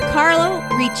Mind with Carlo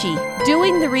Ricci,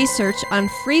 doing the research on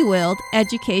free-willed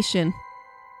education.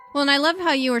 Well, and I love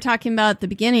how you were talking about at the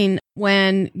beginning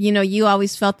when, you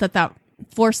always felt that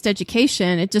forced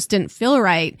education, it just didn't feel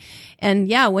right. And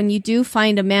yeah, when you do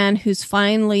find a man who's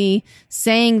finally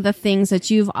saying the things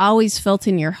that you've always felt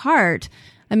in your heart,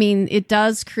 I mean, it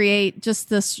does create just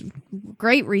this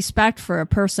great respect for a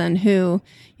person who,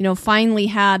 finally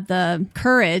had the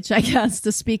courage, I guess,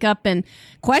 to speak up and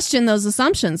question those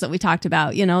assumptions that we talked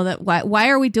about, that why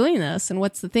are we doing this and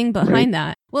what's the thing behind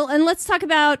that? Well, and let's talk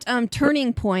about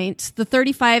Turning Point, the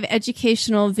 35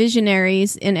 educational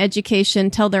visionaries in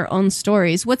education tell their own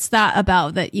stories. What's that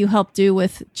about that you helped do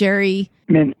with Jerry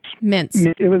Mintz?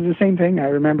 It was the same thing. I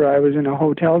remember I was in a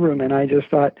hotel room and I just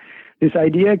thought this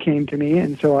idea came to me.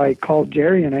 And so I called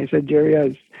Jerry and I said, Jerry, I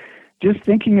was just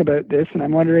thinking about this and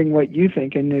I'm wondering what you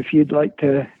think and if you'd like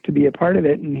to be a part of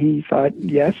it. And he thought,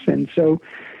 yes. And so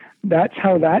that's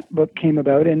how that book came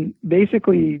about. And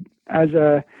basically as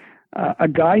a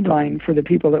guideline for the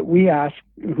people that we asked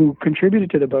who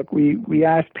contributed to the book, we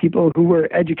asked people who were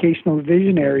educational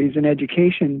visionaries in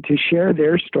education to share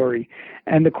their story.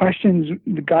 And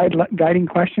the guiding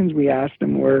questions we asked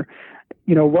them were,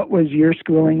 what was your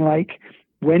schooling like?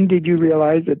 When did you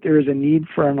realize that there is a need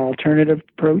for an alternative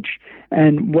approach?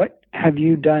 And what have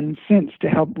you done since to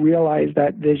help realize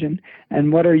that vision?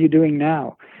 And what are you doing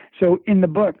now? So in the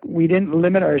book, we didn't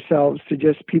limit ourselves to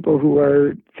just people who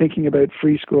are thinking about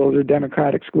free schools or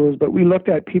democratic schools, but we looked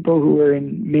at people who were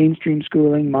in mainstream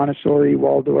schooling, Montessori,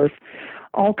 Waldorf,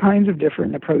 all kinds of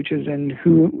different approaches and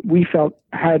who we felt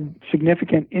had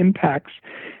significant impacts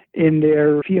in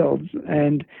their fields.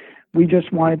 And we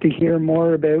just wanted to hear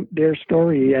more about their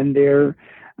story and their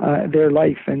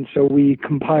life. And so we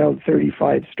compiled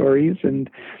 35 stories. And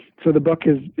so the book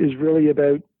is really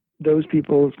about those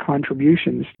people's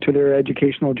contributions to their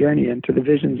educational journey and to the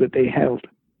visions that they held.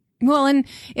 Well, and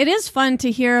it is fun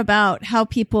to hear about how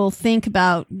people think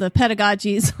about the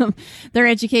pedagogies of their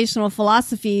educational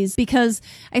philosophies, because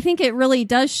I think it really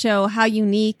does show how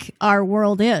unique our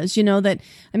world is.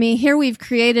 Here we've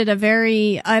created a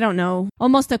very,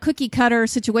 almost a cookie cutter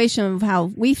situation of how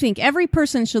we think every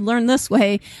person should learn this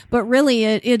way, but really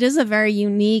it is a very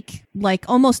unique,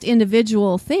 almost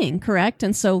individual thing, correct?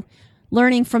 And so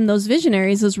learning from those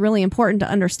visionaries is really important to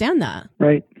understand that.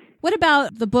 Right. What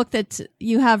about the book that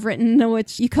you have written,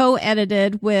 which you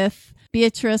co-edited with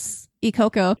Beatrice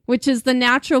Ikoko, which is The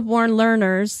Natural Born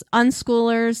Learners,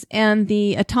 Unschoolers, and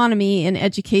the Autonomy in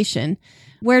Education?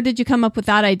 Where did you come up with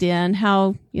that idea and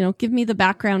how, give me the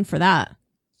background for that?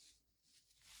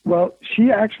 Well,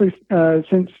 she actually,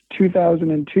 since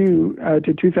 2002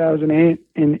 to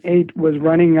 2008, was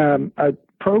running a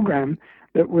program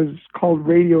that was called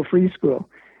Radio Free School.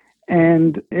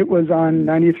 And it was on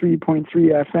 93.3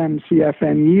 FM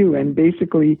CFMU. And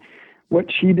basically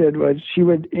what she did was she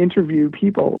would interview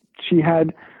people. She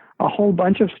had a whole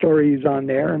bunch of stories on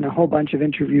there and a whole bunch of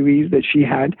interviewees that she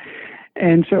had.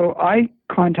 And so I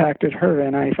contacted her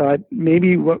and I thought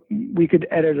maybe we could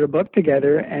edit a book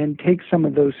together and take some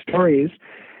of those stories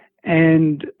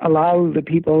and allow the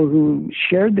people who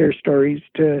shared their stories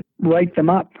to write them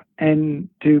up and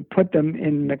to put them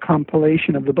in the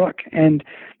compilation of the book. And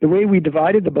the way we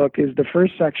divided the book is the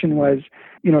first section was,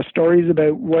 stories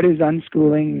about what is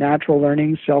unschooling, natural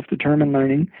learning, self-determined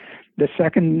learning. The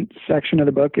second section of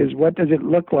the book is what does it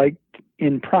look like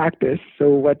in practice? So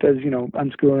what does,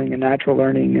 unschooling and natural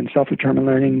learning and self-determined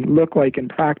learning look like in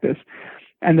practice?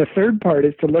 And the third part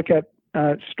is to look at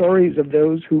stories of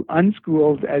those who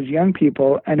unschooled as young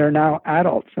people and are now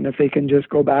adults, and if they can just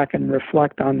go back and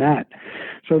reflect on that.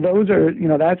 So those are,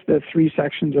 that's the three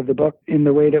sections of the book in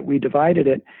the way that we divided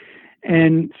it.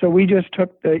 And so we just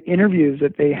took the interviews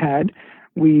that they had,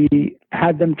 we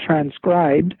had them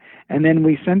transcribed, and then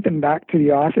we sent them back to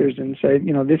the authors and said,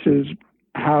 this is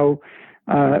how,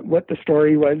 what the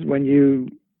story was when you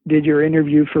did your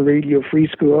interview for Radio Free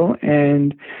School,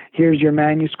 and here's your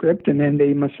manuscript. And then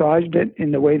they massaged it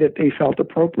in the way that they felt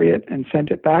appropriate and sent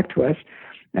it back to us.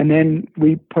 And then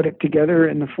we put it together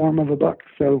in the form of a book.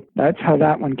 So that's how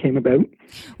that one came about.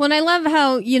 Well, and I love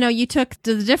how, you took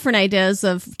the different ideas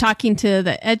of talking to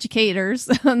the educators,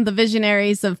 the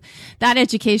visionaries of that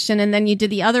education, and then you did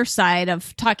the other side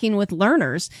of talking with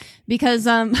learners. Because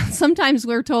sometimes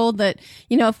we're told that,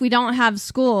 if we don't have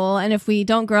school and if we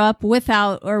don't grow up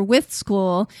without or with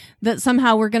school, that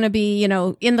somehow we're going to be,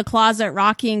 in the closet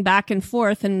rocking back and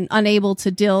forth and unable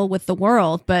to deal with the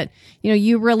world. But,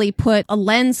 you really put a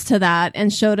lens to that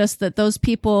and showed us that those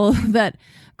people that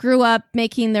grew up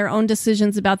making their own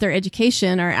decisions about their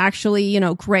education are actually,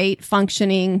 great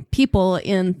functioning people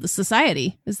in the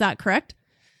society. Is that correct?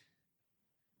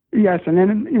 Yes. And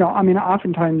then,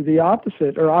 oftentimes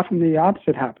often the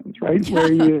opposite happens, right? Yeah.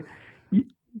 Where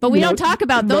but we don't talk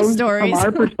about those stories. From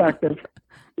our perspective.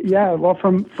 Yeah. Well,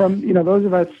 from those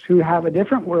of us who have a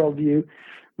different worldview,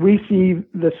 we see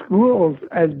the schools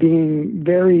as being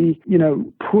very,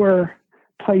 poor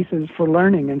places for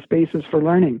learning and spaces for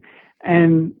learning.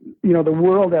 And, the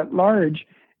world at large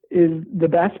is the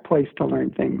best place to learn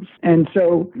things. And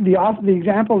so the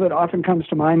example that often comes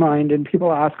to my mind, and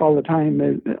people ask all the time,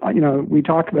 is, I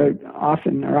talk about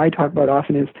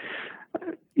often is,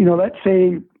 let's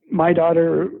say my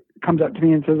daughter comes up to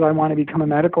me and says, I want to become a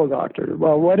medical doctor.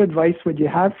 Well, what advice would you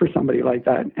have for somebody like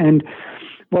that? And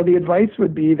well, the advice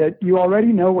would be that you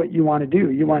already know what you want to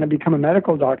do. You want to become a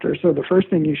medical doctor. So the first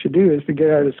thing you should do is to get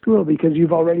out of school because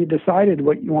you've already decided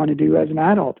what you want to do as an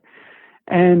adult.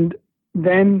 And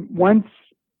then once,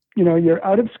 you're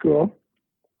out of school,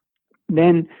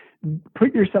 then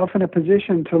put yourself in a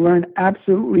position to learn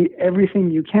absolutely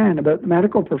everything you can about the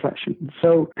medical profession.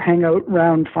 So hang out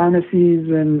around pharmacies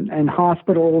and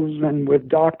hospitals and with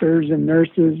doctors and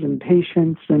nurses and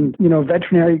patients and,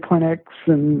 veterinary clinics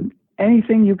and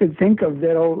anything you could think of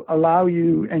that'll allow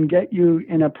you and get you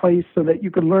in a place so that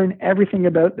you could learn everything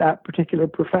about that particular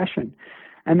profession.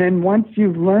 And then once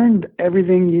you've learned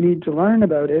everything you need to learn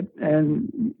about it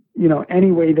and,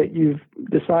 any way that you've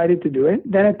decided to do it,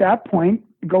 then at that point,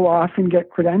 go off and get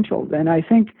credentialed. And I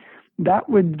think that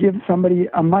would give somebody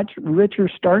a much richer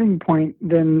starting point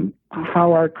than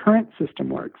how our current system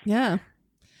works. Yeah.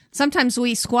 Sometimes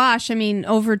we squash,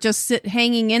 over just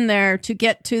hanging in there to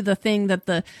get to the thing that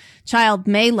the child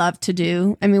may love to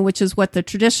do. Which is what the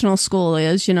traditional school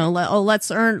is, let's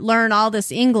learn all this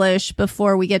English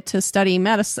before we get to study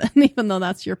medicine, even though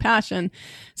that's your passion.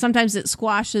 Sometimes it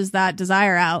squashes that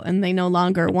desire out and they no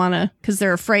longer want to, because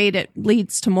they're afraid it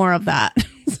leads to more of that.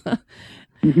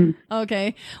 Mm-hmm.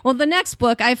 Okay. Well, the next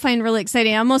book I find really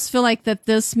exciting. I almost feel like that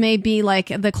this may be like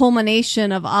the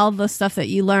culmination of all the stuff that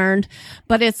you learned,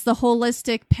 but it's the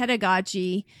holistic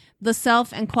pedagogy, the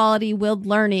self and quality willed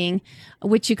learning,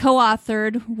 which you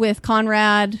co-authored with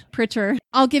Conrad Pritchard.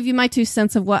 I'll give you my 2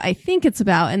 cents of what I think it's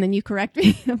about, and then you correct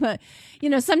me. But,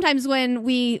 sometimes when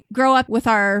we grow up with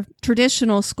our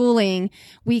traditional schooling,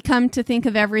 we come to think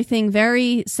of everything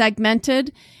very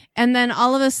segmented. And then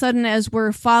all of a sudden, as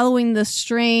we're following the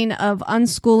strain of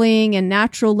unschooling and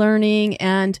natural learning,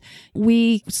 and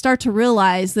we start to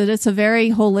realize that it's a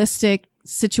very holistic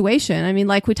situation.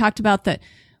 Like we talked about, that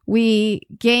we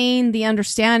gain the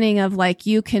understanding of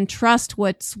you can trust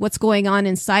what's going on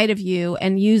inside of you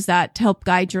and use that to help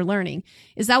guide your learning.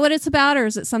 Is that what it's about, or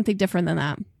is it something different than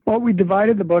that? Well, we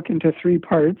divided the book into 3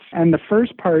 parts, and the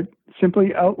first part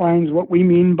simply outlines what we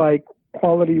mean by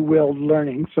quality-willed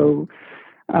learning. So,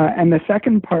 and the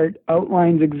second part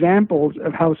outlines examples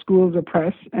of how schools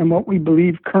oppress and what we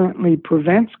believe currently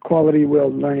prevents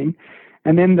quality-willed learning.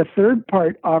 And then the third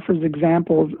part offers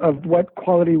examples of what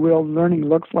quality-willed learning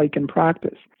looks like in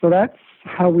practice. So that's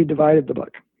how we divided the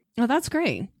book. Oh, that's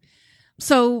great.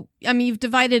 So, you've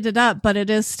divided it up, but it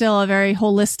is still a very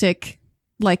holistic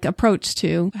approach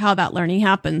to how that learning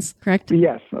happens, correct?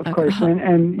 Yes, of course.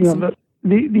 And awesome.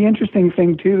 The interesting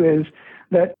thing too is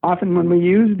that often when we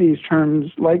use these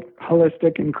terms like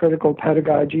holistic and critical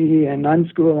pedagogy and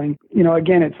unschooling,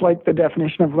 again, it's like the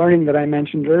definition of learning that I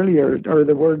mentioned earlier, or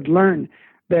the word learn,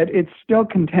 that it's still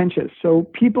contentious. So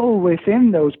people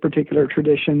within those particular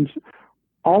traditions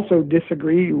also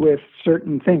disagree with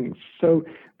certain things. So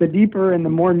the deeper and the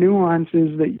more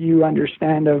nuances that you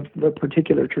understand of the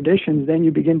particular traditions, then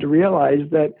you begin to realize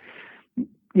that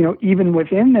even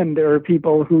within them, there are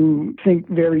people who think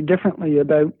very differently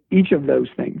about each of those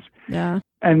things. Yeah.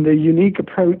 And the unique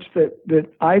approach that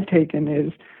I've taken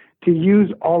is to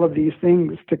use all of these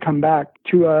things to come back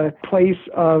to a place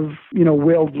of,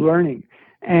 willed learning.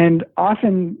 And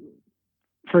often,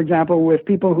 for example, with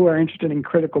people who are interested in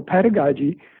critical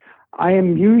pedagogy, I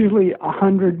am usually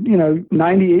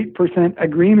 98%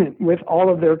 agreement with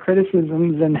all of their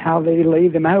criticisms and how they lay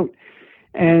them out.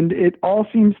 And it all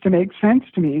seems to make sense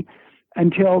to me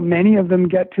until many of them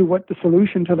get to what the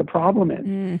solution to the problem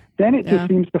is. Then it just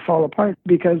seems to fall apart,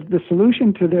 because the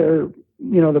solution to their,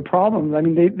 the problems,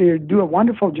 they do a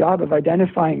wonderful job of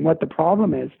identifying what the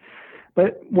problem is.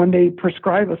 But when they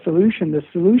prescribe a solution, the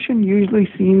solution usually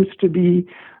seems to be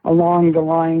along the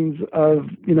lines of,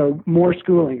 more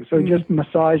schooling. So just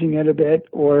massaging it a bit,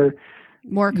 or,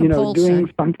 more compulsion.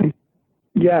 Doing something.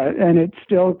 Yeah, and it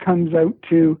still comes out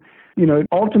to,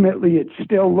 ultimately it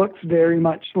still looks very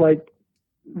much like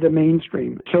the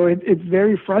mainstream. So it's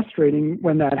very frustrating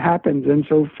when that happens. And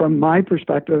so from my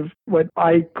perspective, what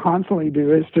I constantly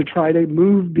do is to try to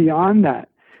move beyond that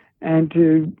and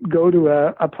to go to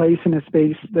a place in a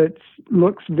space that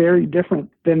looks very different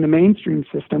than the mainstream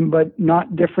system, but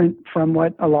not different from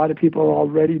what a lot of people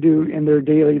already do in their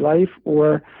daily life,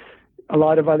 or a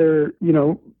lot of other,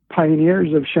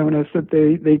 pioneers have shown us that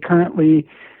they currently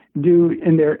do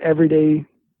in their everyday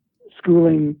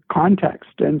schooling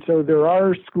context. And so there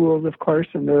are schools, of course,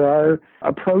 and there are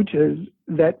approaches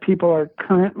that people are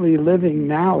currently living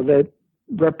now that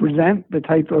represent the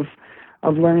type of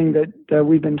learning that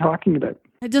we've been talking about.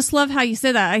 I just love how you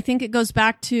say that. I think it goes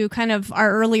back to kind of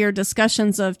our earlier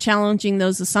discussions of challenging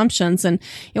those assumptions. And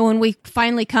when we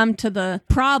finally come to the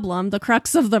problem, the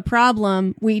crux of the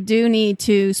problem, we do need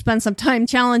to spend some time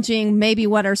challenging maybe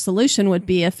what our solution would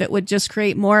be if it would just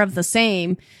create more of the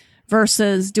same,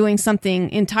 versus doing something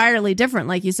entirely different.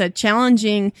 Like you said,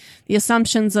 challenging the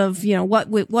assumptions of,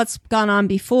 what's gone on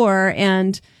before,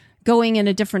 and going in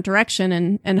a different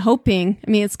direction and hoping.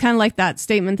 It's kind of like that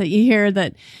statement that you hear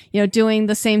that, doing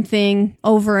the same thing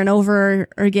over and over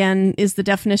again is the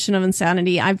definition of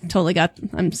insanity. I'm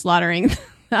slaughtering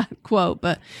that quote,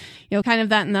 but, kind of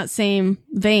that in that same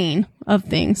vein of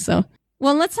things. So,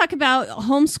 well, let's talk about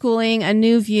homeschooling, a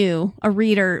new view, a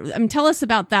reader. Tell us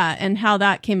about that and how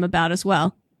that came about as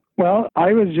well. Well,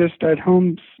 I was just at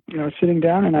home, sitting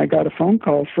down, and I got a phone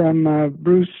call from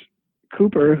Bruce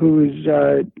Cooper, who is,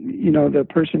 the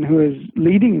person who is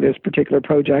leading this particular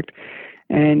project.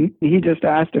 And he just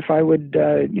asked if I would,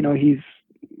 he's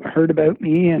heard about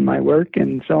me and my work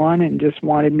and so on, and just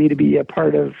wanted me to be a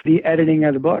part of the editing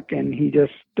of the book. And he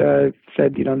just said,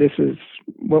 this is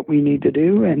what we need to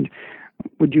do, and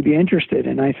would you be interested?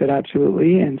 And I said,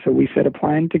 absolutely. And so we set a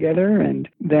plan together, and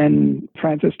then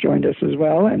Francis joined us as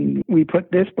well. And we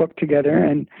put this book together,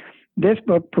 and this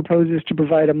book proposes to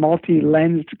provide a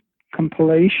multi-lensed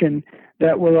compilation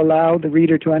that will allow the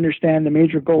reader to understand the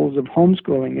major goals of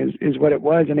homeschooling is what it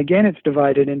was. And again, it's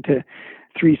divided into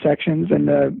 3 sections. And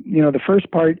the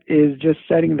first part is just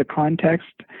setting the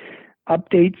context,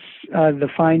 updates the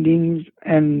findings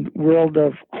and world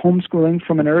of homeschooling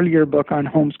from an earlier book on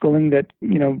homeschooling that,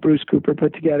 Bruce Cooper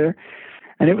put together.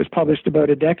 And it was published about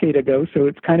a decade ago. So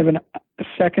it's kind of a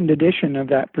second edition of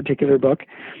that particular book.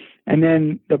 And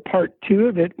then the part 2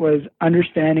 of it was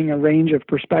understanding a range of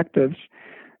perspectives.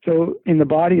 So in the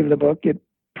body of the book, it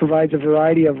provides a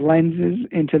variety of lenses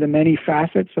into the many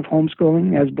facets of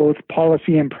homeschooling as both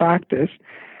policy and practice.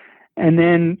 And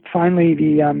then finally,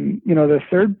 the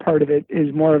third part of it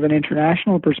is more of an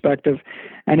international perspective,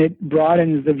 and it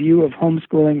broadens the view of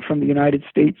homeschooling from the United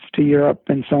States to Europe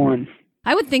and so on.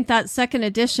 I would think that second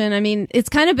edition, it's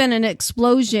kind of been an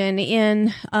explosion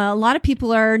in a lot of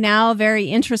people are now very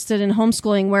interested in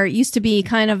homeschooling, where it used to be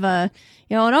kind of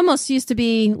it almost used to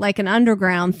be like an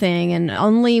underground thing,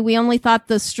 and we only thought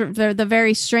the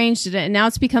very strange did it, and now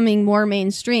it's becoming more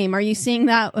mainstream. Are you seeing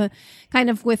that kind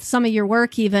of with some of your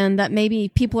work, even that maybe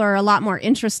people are a lot more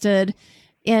interested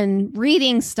in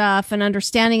reading stuff and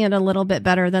understanding it a little bit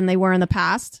better than they were in the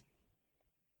past?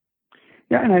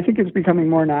 Yeah, and I think it's becoming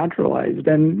more naturalized,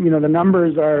 and the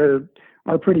numbers are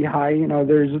pretty high.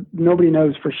 There's nobody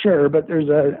knows for sure, but there's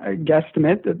a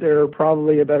guesstimate that there are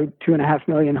probably about 2.5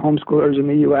 million homeschoolers in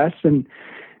the U.S. and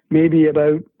maybe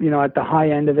about at the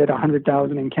high end of it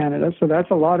 100,000 in Canada. So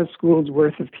that's a lot of schools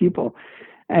worth of people.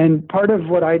 And part of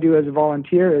what I do as a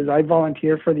volunteer is I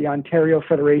volunteer for the Ontario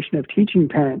Federation of Teaching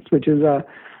Parents, which is a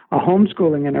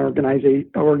homeschooling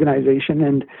organization.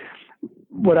 And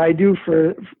what I do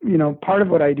part of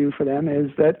what I do for them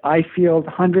is that I field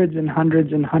hundreds and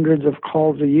hundreds and hundreds of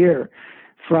calls a year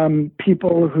from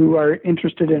people who are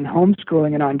interested in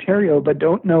homeschooling in Ontario, but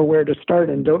don't know where to start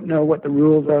and don't know what the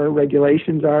rules are,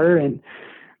 regulations are, and,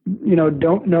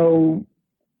 don't know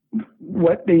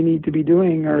what they need to be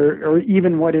doing or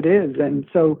even what it is. And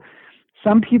so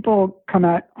some people come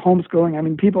at homeschooling. I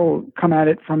mean, people come at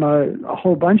it from a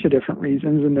whole bunch of different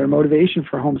reasons, and their motivation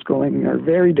for homeschooling are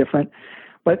very different.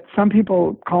 But some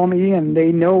people call me and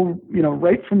they know,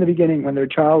 right from the beginning when their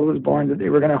child was born that they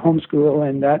were going to homeschool,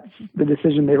 and that's the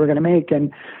decision they were going to make.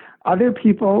 And other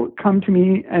people come to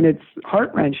me and it's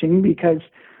heart-wrenching because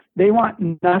they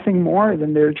want nothing more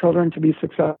than their children to be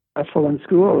successful in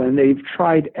school, and they've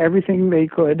tried everything they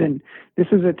could. And this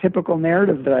is a typical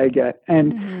narrative that I get.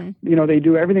 And, they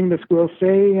do everything the schools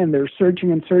say, and they're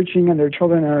searching, and their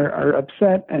children are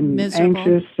upset and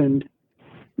anxious and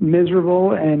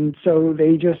miserable. And so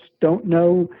they just don't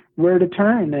know where to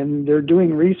turn, and they're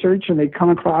doing research and they come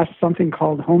across something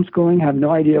called homeschooling, have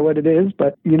no idea what it is,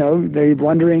 but, they're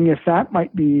wondering if that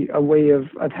might be a way of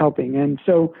helping. And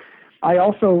so I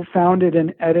also founded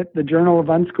and edit the Journal of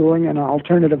Unschooling and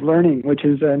Alternative Learning, which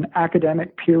is an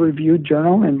academic peer-reviewed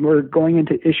journal, and we're going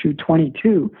into issue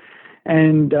 22.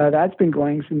 And that's been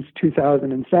going since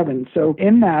 2007. So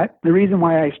in that, the reason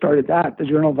why I started that, the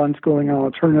Journal of Unschooling and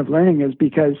Alternative Learning, is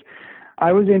because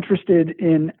I was interested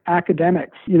in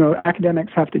academics.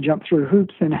 Academics have to jump through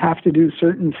hoops and have to do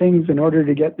certain things in order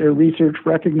to get their research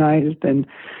recognized and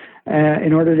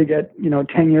in order to get,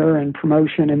 tenure and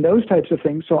promotion and those types of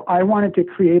things. So I wanted to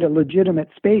create a legitimate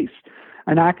space,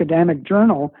 an academic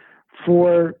journal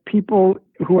for people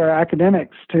who are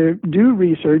academics to do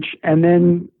research and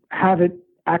then have it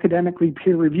academically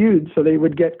peer-reviewed so they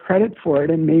would get credit for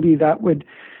it, and maybe that would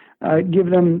give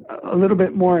them a little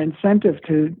bit more incentive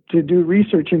to do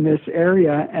research in this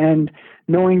area, and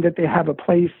knowing that they have a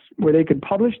place where they could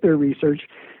publish their research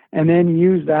and then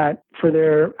use that for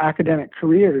their academic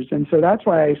careers. And so that's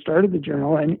why I started the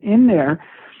journal. And in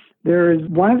there is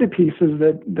one of the pieces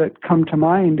that come to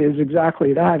mind is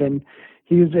exactly that. And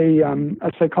he's a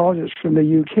psychologist from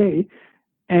the UK,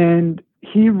 and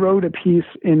he wrote a piece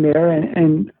in there,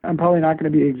 and I'm probably not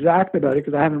going to be exact about it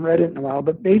because I haven't read it in a while,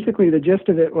 but basically the gist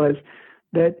of it was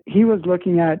that he was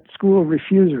looking at school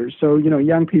refusers, so,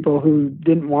 young people who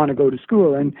didn't want to go to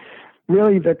school. And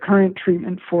really the current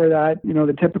treatment for that,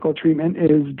 the typical treatment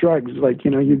is drugs. Like,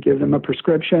 you give them a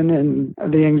prescription and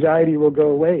the anxiety will go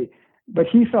away. But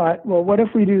he thought, well, what if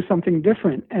we do something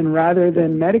different? And rather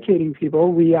than medicating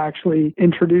people, we actually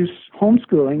introduce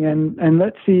homeschooling, and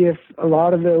let's see if a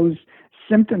lot of those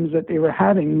symptoms that they were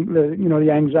having,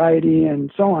 the anxiety and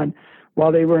so on,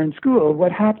 while they were in school,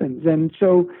 what happens? And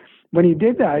so when he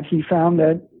did that, he found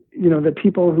that, the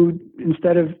people who,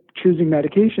 instead of choosing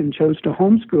medication, chose to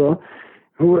homeschool,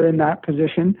 who were in that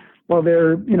position, well,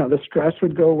 the stress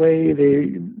would go away.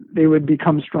 They would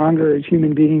become stronger as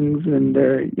human beings, and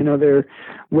their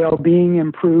well-being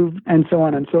improved, and so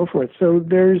on and so forth. So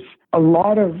there's a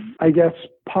lot of, I guess,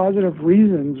 positive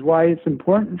reasons why it's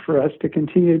important for us to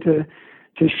continue to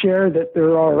share that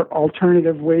there are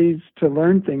alternative ways to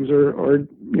learn things, or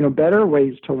better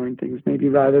ways to learn things, maybe,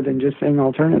 rather than just saying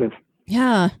alternative.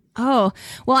 Yeah. Oh,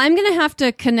 well, I'm going to have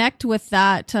to connect with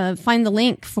that to find the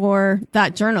link for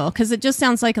that journal, because it just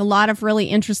sounds like a lot of really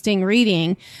interesting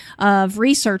reading of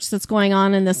research that's going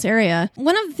on in this area.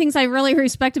 One of the things I really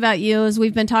respect about you is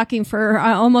we've been talking for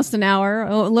almost an hour,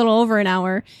 a little over an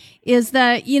hour, is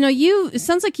that, it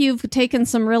sounds like you've taken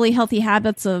some really healthy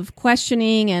habits of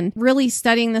questioning and really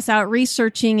studying this out,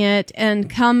 researching it, and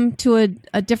come to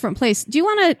a different place. Do you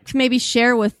want to maybe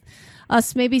share with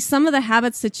us maybe some of the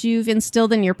habits that you've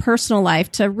instilled in your personal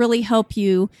life to really help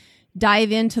you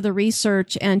dive into the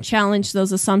research and challenge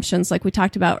those assumptions like we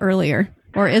talked about earlier?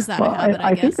 Or is that a habit,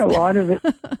 I guess? Think a lot of it,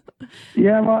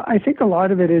 I think a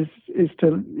lot of it is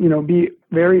to, be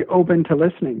very open to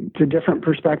listening to different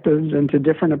perspectives and to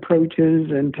different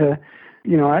approaches, and to,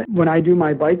 when I do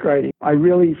my bike riding, I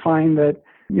really find that,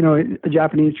 a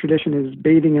Japanese tradition is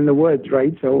bathing in the woods,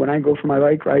 right? So when I go for my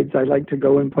bike rides, I like to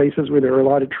go in places where there are a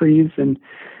lot of trees, and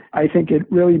I think it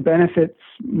really benefits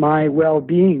my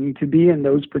well-being to be in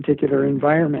those particular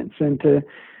environments, and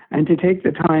to take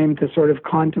the time to sort of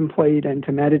contemplate and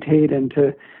to meditate and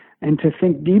to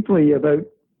think deeply about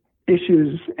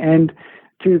issues, and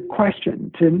to question,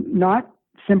 to not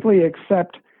simply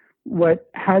accept what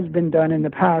has been done in the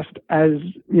past as,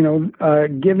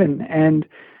 given, and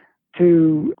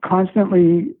to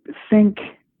constantly think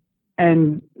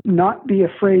and not be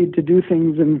afraid to do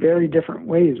things in very different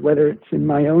ways, whether it's in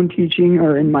my own teaching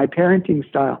or in my parenting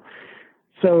style.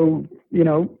 So,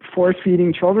 force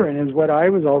feeding children is what I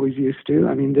was always used to.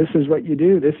 I mean, this is what you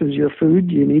do. This is your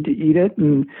food. You need to eat it.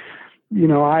 And,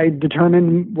 I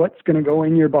determine what's going to go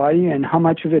in your body and how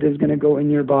much of it is going to go in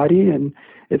your body. And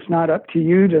it's not up to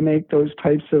you to make those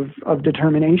types of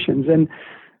determinations. And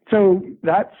So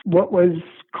that's what was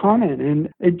common, and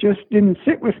it just didn't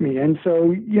sit with me. And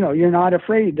so, you're not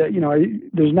afraid that,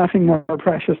 there's nothing more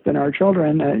precious than our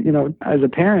children. As a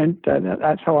parent,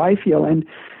 that's how I feel. And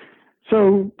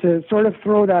so to sort of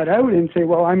throw that out and say,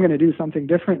 well, I'm going to do something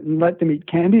different and let them eat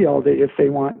candy all day if they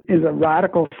want is a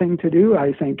radical thing to do,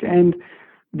 I think. And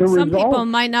some people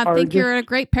might not think you're a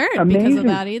great parent amazing. Because of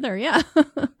that either. Yeah.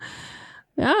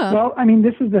 Yeah. Well, I mean,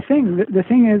 this is the thing. The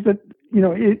thing is that,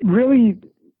 it really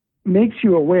makes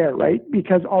you aware, right?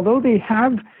 Because although they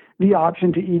have the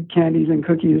option to eat candies and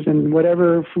cookies and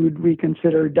whatever food we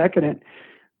consider decadent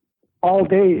all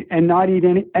day and not eat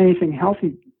anything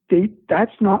healthy,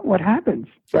 that's not what happens,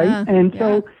 right? Yeah, and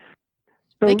so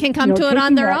they can come to it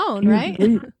on their own, right?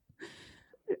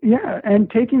 Yeah, and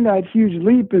taking that huge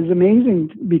leap is amazing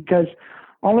because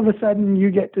all of a sudden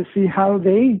you get to see how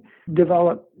they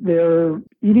develop their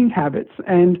eating habits.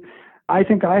 And I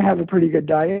think I have a pretty good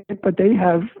diet, but they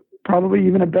have probably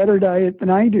even a better diet than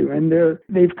I do. And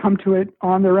they've come to it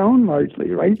on their own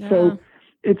largely, right? Yeah. So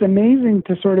it's amazing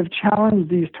to sort of challenge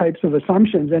these types of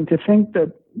assumptions and to think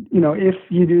that, if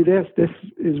you do this, this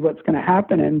is what's going to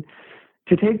happen. And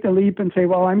to take the leap and say,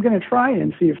 well, I'm going to try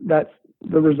and see if that's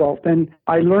the result. And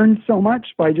I learned so much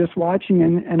by just watching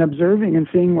and observing and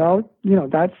seeing, well,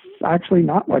 that's actually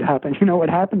not what happened. What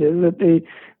happened is that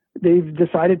they've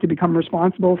decided to become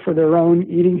responsible for their own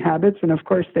eating habits. And of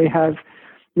course they have,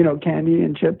 candy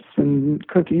and chips and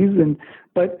cookies,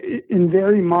 but in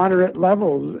very moderate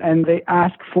levels. And they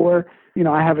ask for,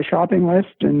 I have a shopping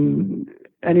list and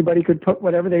anybody could put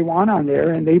whatever they want on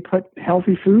there, and they put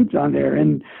healthy foods on there.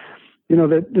 And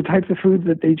the types of foods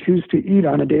that they choose to eat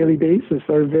on a daily basis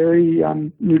are very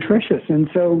nutritious. And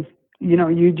so,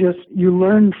 you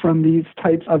learn from these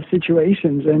types of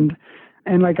situations.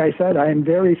 And like I said, I am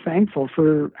very thankful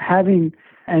for having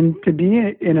and to be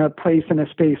in a place and a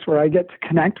space where I get to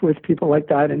connect with people like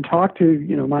that and talk to,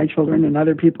 my children and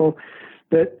other people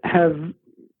that have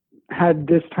had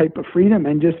this type of freedom,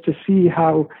 and just to see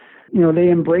how, they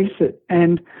embrace it.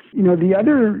 And,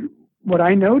 what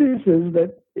I notice is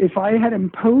that if I had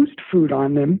imposed food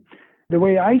on them, the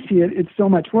way I see it, it's so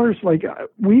much worse. Like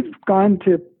we've gone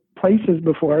to places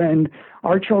before, and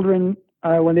our children,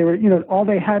 when they were, all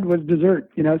they had was dessert,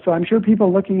 so I'm sure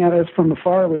people looking at us from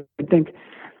afar would think,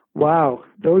 wow,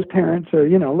 those parents are,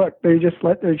 look, they just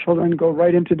let their children go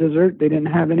right into dessert. They didn't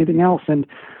have anything else.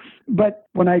 But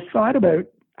when I thought about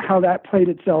how that played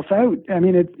itself out, I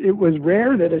mean, it was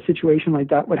rare that a situation like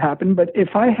that would happen. But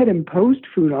if I had imposed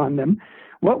food on them,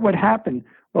 what would happen?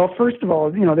 Well, first of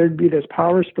all, there'd be this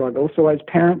power struggle. So as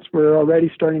parents were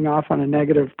already starting off on a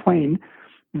negative plane,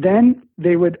 then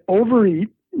they would overeat,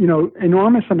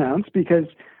 enormous amounts, because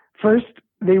first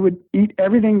they would eat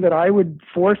everything that I would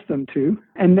force them to,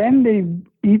 and then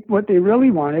they'd eat what they really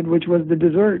wanted, which was the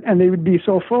dessert, and they would be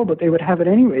so full, but they would have it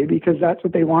anyway because that's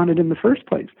what they wanted in the first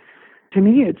place. To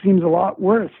me, it seems a lot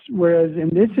worse, whereas in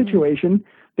this situation,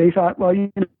 they thought, well,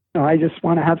 I just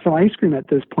want to have some ice cream at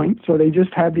this point, so they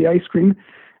just have the ice cream,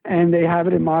 and they have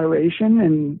it in moderation,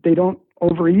 and they don't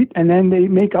overeat, and then they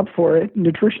make up for it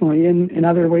nutritionally in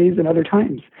other ways and other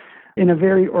times, in a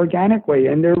very organic way.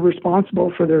 And they're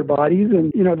responsible for their bodies,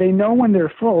 and they know when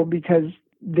they're full because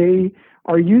they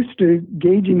are used to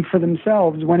gauging for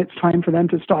themselves when it's time for them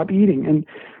to stop eating. And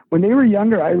when they were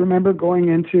younger, I remember going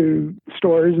into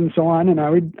stores and so on, and I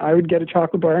would get a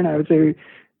chocolate bar, and I would say,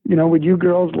 would you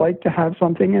girls like to have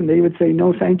something? And they would say,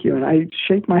 no, thank you. And I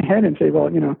shake my head and say, well,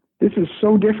 this is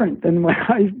so different than what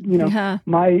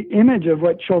my image of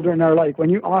what children are like. When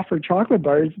you offer chocolate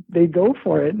bars, they go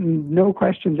for it and no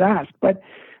questions asked. But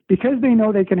because they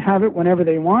know they can have it whenever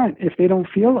they want, if they don't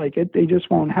feel like it, they just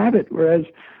won't have it. Whereas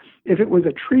if it was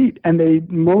a treat and they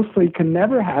mostly can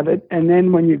never have it, and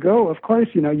then when you go, of course,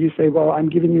 you say, well, I'm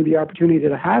giving you the opportunity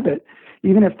to have it.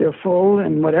 Even if they're full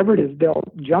and whatever it is, they'll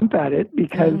jump at it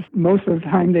because most of the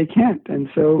time they can't. And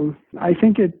so I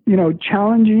think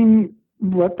challenging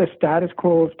what the status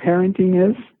quo of parenting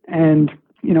is, and,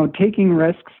 taking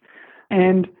risks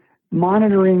and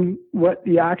monitoring what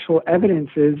the actual evidence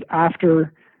is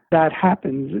after that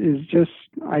happens is just,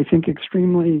 I think,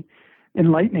 extremely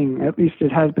enlightening. At least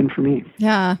it has been for me.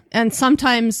 Yeah. And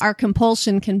sometimes our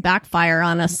compulsion can backfire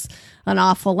on us an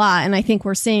awful lot. And I think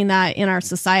we're seeing that in our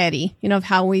society, of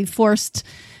how we forced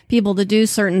people to do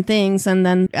certain things and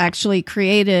then actually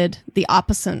created the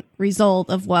opposite result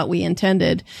of what we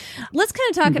intended. Let's kind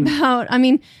of talk about,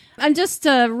 I'm just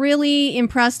really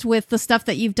impressed with the stuff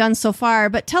that you've done so far,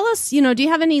 but tell us, do you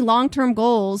have any long-term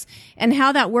goals and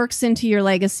how that works into your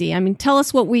legacy? Tell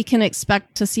us what we can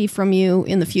expect to see from you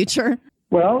in the future.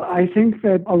 Well, I think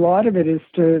that a lot of it is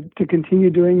to continue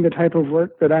doing the type of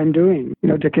work that I'm doing,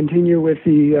 to continue with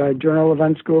the Journal of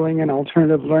Unschooling and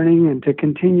Alternative Learning, and to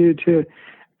continue to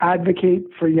advocate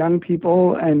for young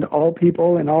people and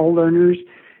all learners,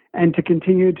 and to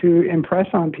continue to impress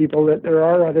on people that there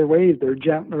are other ways. There are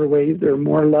gentler ways. There are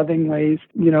more loving ways.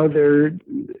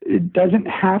 It doesn't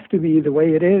have to be the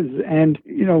way it is. And,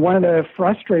 one of the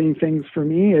frustrating things for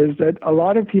me is that a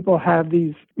lot of people have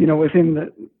these, within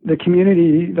the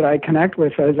community that I connect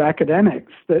with as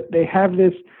academics, that they have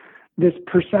this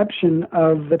perception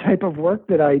of the type of work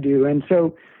that I do. And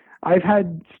so I've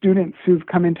had students who've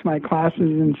come into my classes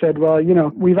and said, well,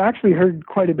 we've actually heard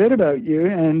quite a bit about you,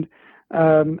 and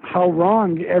how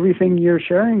wrong everything you're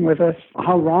sharing with us,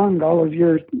 how wrong all of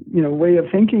your, way of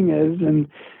thinking is,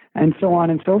 and so on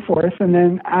and so forth. And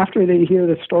then after they hear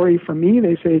the story from me,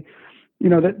 they say,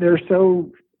 that they're so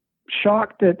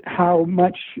shocked at how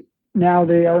much now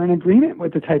they are in agreement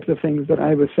with the types of things that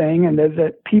I was saying, and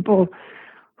that people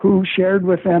who shared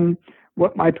with them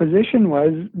what my position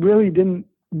was really didn't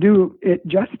do it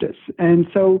justice. And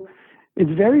so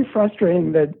it's very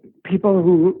frustrating that people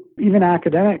who, even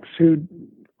academics who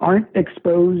aren't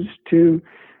exposed to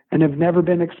and have never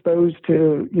been exposed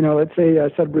to, let's say a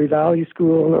Sudbury Valley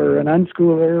school or an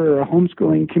unschooler or a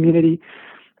homeschooling community,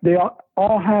 they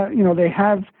all have, they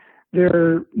have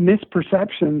their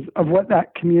misperceptions of what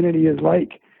that community is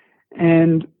like,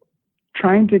 and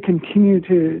trying to continue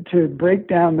to break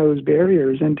down those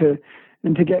barriers and to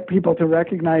get people to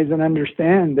recognize and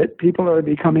understand that people are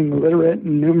becoming literate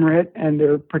and numerate, and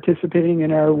they're participating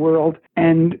in our world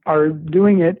and are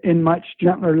doing it in much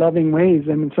gentler, loving ways.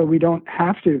 And so we don't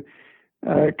have to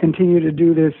continue to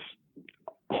do this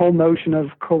whole notion of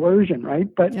coercion, right?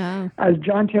 But as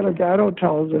John Taylor Gatto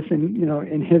tells us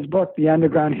in his book, The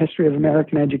Underground History of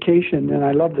American Education, and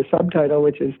I love the subtitle,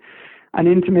 which is An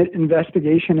Intimate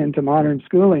Investigation into Modern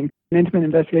Schooling, an intimate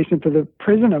investigation into the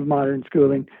prison of modern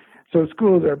schooling. So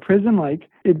schools are prison-like.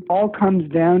 It all comes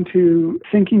down to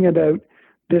thinking about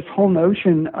this whole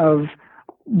notion of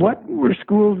what were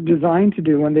schools designed to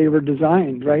do when they were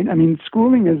designed, right? I mean,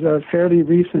 schooling is a fairly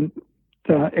recent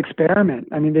experiment.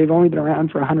 I mean, they've only been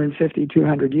around for 150,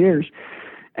 200 years.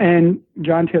 And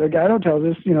John Taylor Gatto tells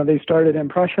us, they started in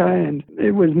Prussia, and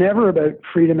it was never about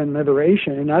freedom and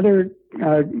liberation. And other,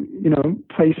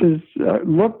 places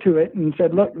looked to it and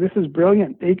said, look, this is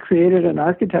brilliant. They created an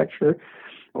architecture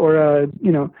or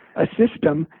a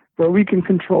system where we can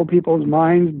control people's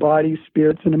minds, bodies,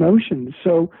 spirits, and emotions.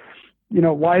 So,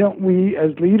 why don't we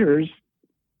as leaders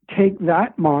take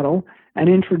that model and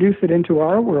introduce it into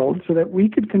our world so that we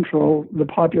could control the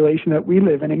population that we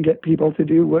live in and get people to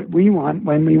do what we want,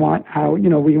 when we want, how,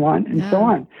 we want, and so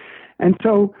on. And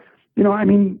so,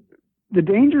 the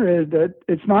danger is that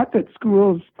it's not that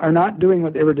schools are not doing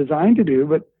what they were designed to do,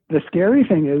 but the scary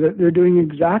thing is that they're doing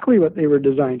exactly what they were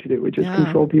designed to do, which is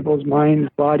control people's minds,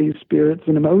 bodies, spirits,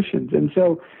 and emotions. And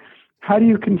so how do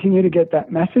you continue to get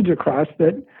that message across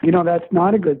that, that's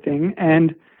not a good thing?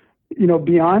 And,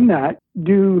 beyond that,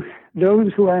 do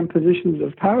those who are in positions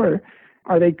of power,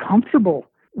 are they comfortable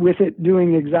with it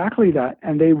doing exactly that?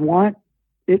 And they want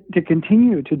it to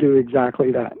continue to do exactly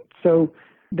that. So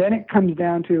then it comes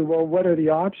down to, well, what are the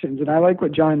options? And I like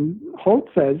what John Holt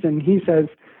says, and he says,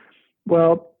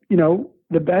 well,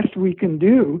 the best we can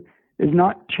do is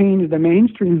not change the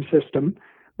mainstream system,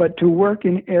 but to work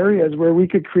in areas where we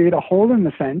could create a hole in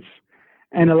the fence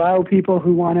and allow people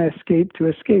who want to escape to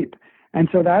escape. And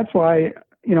so that's why,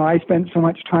 I spent so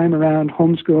much time around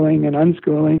homeschooling and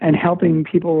unschooling and helping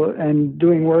people and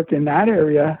doing work in that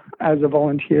area as a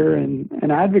volunteer and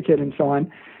an advocate and so on,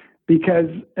 because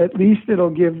at least it'll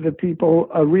give the people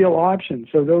a real option.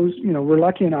 So those, we're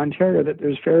lucky in Ontario that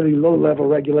there's fairly low-level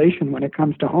regulation when it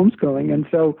comes to homeschooling. And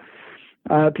so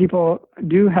people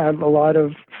do have a lot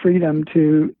of freedom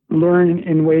to learn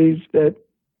in ways that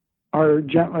are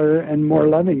gentler and more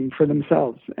loving for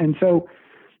themselves. And so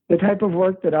the type of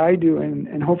work that I do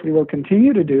and hopefully will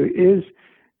continue to do is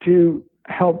to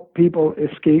help people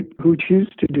escape who choose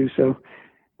to do so.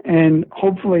 And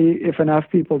hopefully, if enough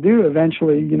people do,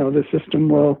 eventually, the system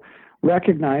will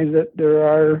recognize that there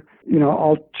are,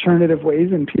 alternative ways,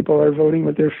 and people are voting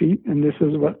with their feet, and this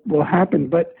is what will happen.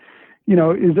 But,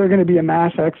 is there going to be a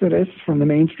mass exodus from the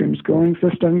mainstream schooling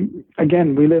system?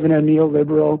 Again, we live in a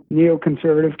neoliberal,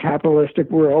 neoconservative,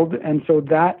 capitalistic world, and so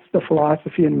that's the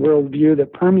philosophy and worldview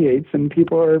that permeates, and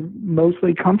people are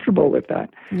mostly comfortable with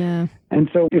that. Yeah. And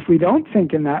so if we don't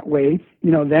think in that way,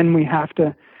 then we have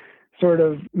to sort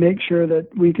of make sure that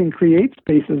we can create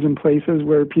spaces and places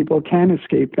where people can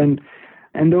escape. And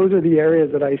those are the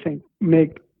areas that I think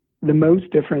make the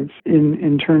most difference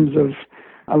in terms of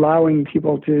allowing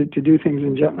people to do things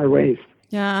in gentler ways.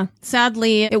 Yeah.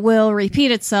 Sadly, it will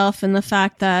repeat itself in the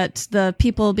fact that the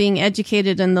people being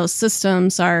educated in those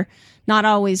systems are not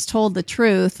always told the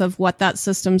truth of what that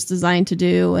system's designed to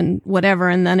do and whatever,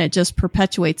 and then it just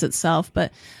perpetuates itself.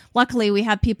 But luckily, we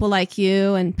have people like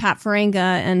you and Pat Ferenga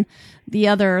and the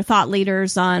other thought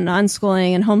leaders on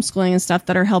unschooling and homeschooling and stuff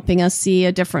that are helping us see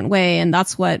a different way. And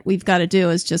that's what we've got to do,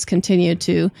 is just continue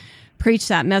to preach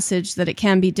that message that it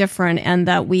can be different, and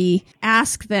that we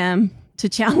ask them to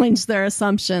challenge their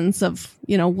assumptions of,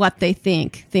 what they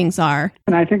think things are.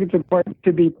 And I think it's important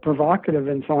to be provocative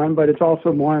and so on, but it's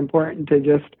also more important to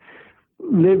just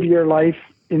live your life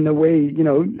in the way,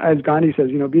 as Gandhi says,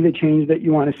 be the change that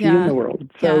you want to see in the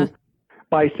world. So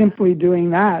by simply doing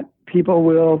that, people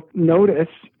will notice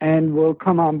and will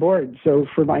come on board. So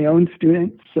for my own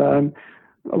students,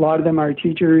 a lot of them are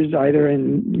teachers either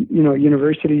in,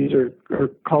 universities or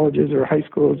colleges or high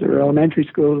schools or elementary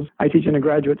schools. I teach in a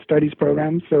graduate studies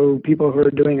program, so people who are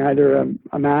doing either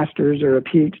a master's or a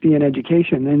PhD in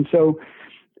education. And so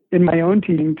in my own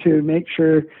teaching, to make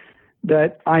sure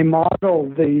that I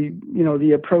model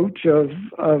the approach of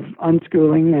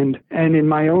unschooling and in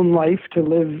my own life to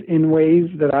live in ways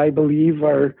that I believe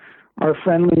are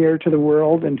friendlier to the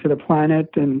world and to the planet.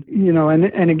 And,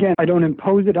 and again, I don't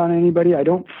impose it on anybody. I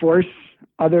don't force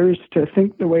others to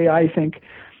think the way I think.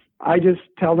 I just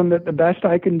tell them that the best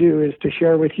I can do is to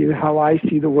share with you how I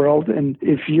see the world. And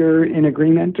if you're in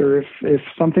agreement or if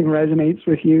something resonates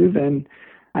with you, then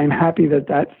I'm happy that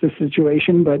that's the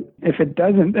situation. But if it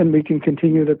doesn't, then we can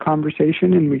continue the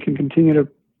conversation and we can continue to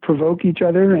provoke each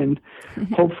other. And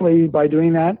hopefully by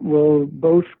doing that, we'll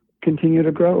both continue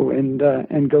to grow and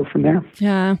go from there.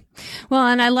 Yeah. Well,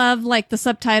 and I love the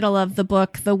subtitle of the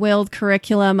book, The Willed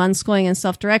Curriculum, Unschooling and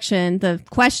Self-Direction. The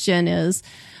question is,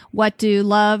 what do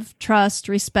love, trust,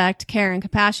 respect, care, and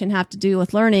compassion have to do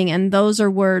with learning? And those are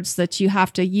words that you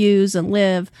have to use and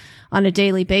live on a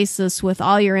daily basis with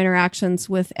all your interactions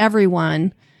with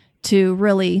everyone to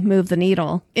really move the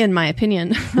needle, in my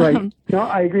opinion. Right. No,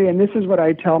 I agree. And this is what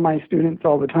I tell my students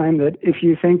all the time, that if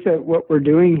you think that what we're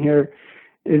doing here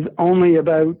is only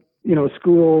about,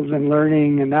 schools and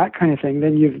learning and that kind of thing,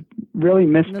 then you've really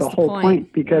missed the whole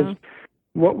point, because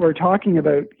what we're talking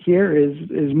about here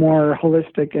is more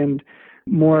holistic and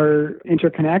more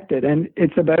interconnected. And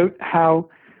it's about how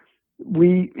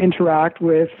we interact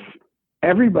with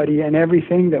everybody and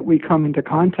everything that we come into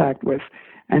contact with.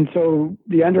 And so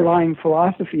the underlying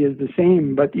philosophy is the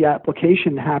same, but the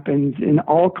application happens in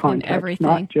all contexts,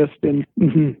 not just in...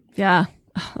 Yeah.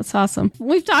 Oh, that's awesome.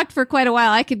 We've talked for quite a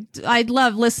while. I'd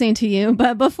love listening to you,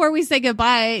 but before we say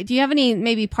goodbye, do you have any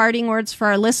maybe parting words for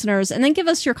our listeners? And then give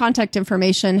us your contact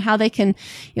information, how they can,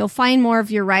 find more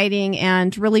of your writing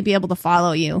and really be able to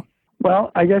follow you.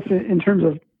 Well, I guess in terms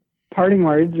of parting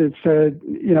words, it's,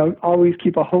 always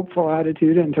keep a hopeful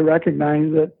attitude and to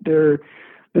recognize that the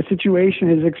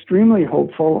situation is extremely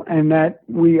hopeful and that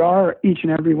we are, each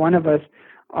and every one of us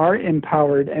are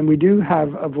empowered and we do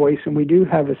have a voice and we do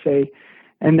have a say.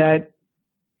 And that,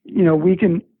 we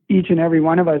can, each and every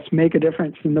one of us, make a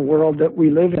difference in the world that we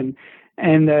live in.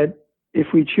 And that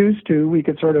if we choose to, we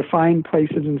could sort of find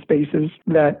places and spaces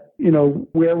that,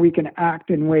 where we can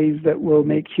act in ways that will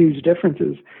make huge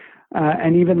differences.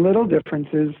 And even little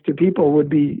differences to people would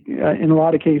be, in a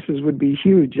lot of cases, would be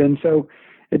huge. And so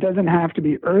it doesn't have to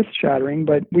be earth-shattering,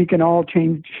 but we can all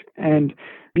change and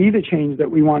be the change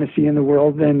that we want to see in the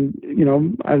world. Then,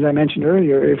 as I mentioned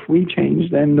earlier, if we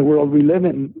change, then the world we live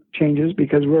in changes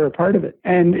because we're a part of it.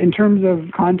 And in terms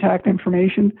of contact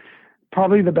information,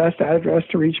 probably the best address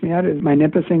to reach me at is my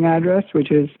Nipissing address, which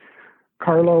is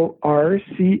Carlo R,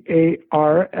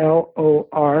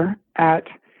 CARLOR at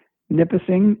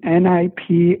Nipissing,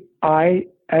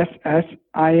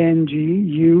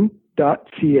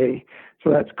 NIPISSINGU.ca. So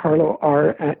that's Carlo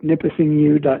R at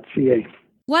nipissingU.ca.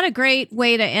 What a great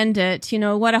way to end it.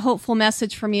 What a hopeful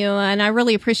message from you. And I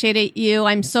really appreciate you.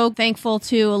 I'm so thankful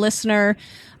to a listener,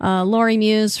 Lori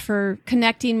Muse, for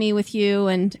connecting me with you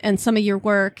and some of your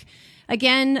work.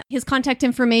 Again, his contact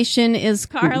information is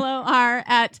Carlo R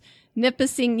at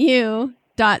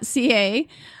nipissingU.ca.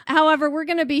 However, we're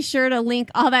going to be sure to link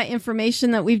all that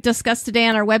information that we've discussed today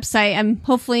on our website. I'm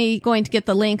hopefully going to get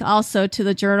the link also to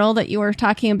the journal that you were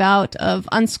talking about of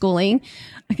unschooling,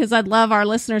 because I'd love our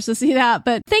listeners to see that.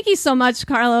 But thank you so much,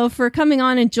 Carlo, for coming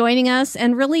on and joining us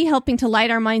and really helping to light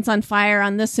our minds on fire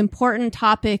on this important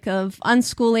topic of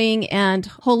unschooling and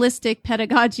holistic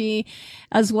pedagogy,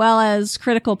 as well as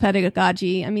critical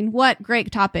pedagogy. I mean, what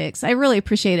great topics. I really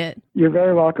appreciate it. You're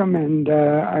very welcome, and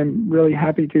I'm really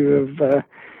happy to have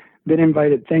been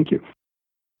invited. Thank you.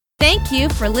 Thank you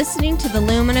for listening to The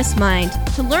Luminous Mind.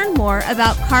 To learn more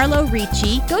about Carlo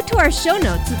Ricci, go to our show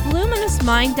notes at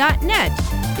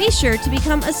luminousmind.net. Be sure to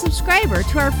become a subscriber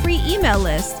to our free email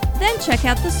list. Then check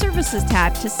out the Services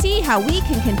tab to see how we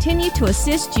can continue to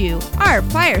assist you, our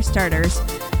fire starters.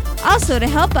 Also, to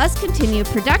help us continue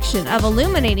production of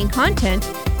illuminating content,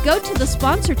 go to the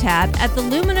Sponsor tab at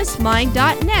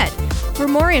theluminousmind.net for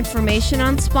more information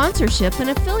on sponsorship and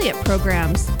affiliate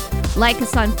programs. Like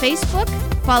us on Facebook,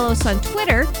 follow us on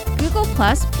Twitter, Google+,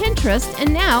 Pinterest,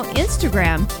 and now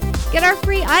Instagram. Get our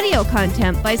free audio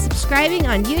content by subscribing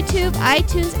on YouTube,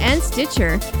 iTunes, and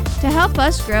Stitcher. To help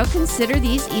us grow, consider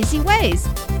these easy ways.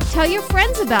 Tell your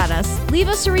friends about us, leave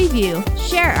us a review,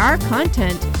 share our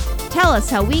content. Tell us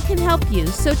how we can help you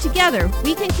so together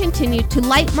we can continue to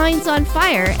light minds on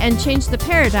fire and change the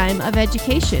paradigm of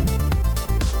education.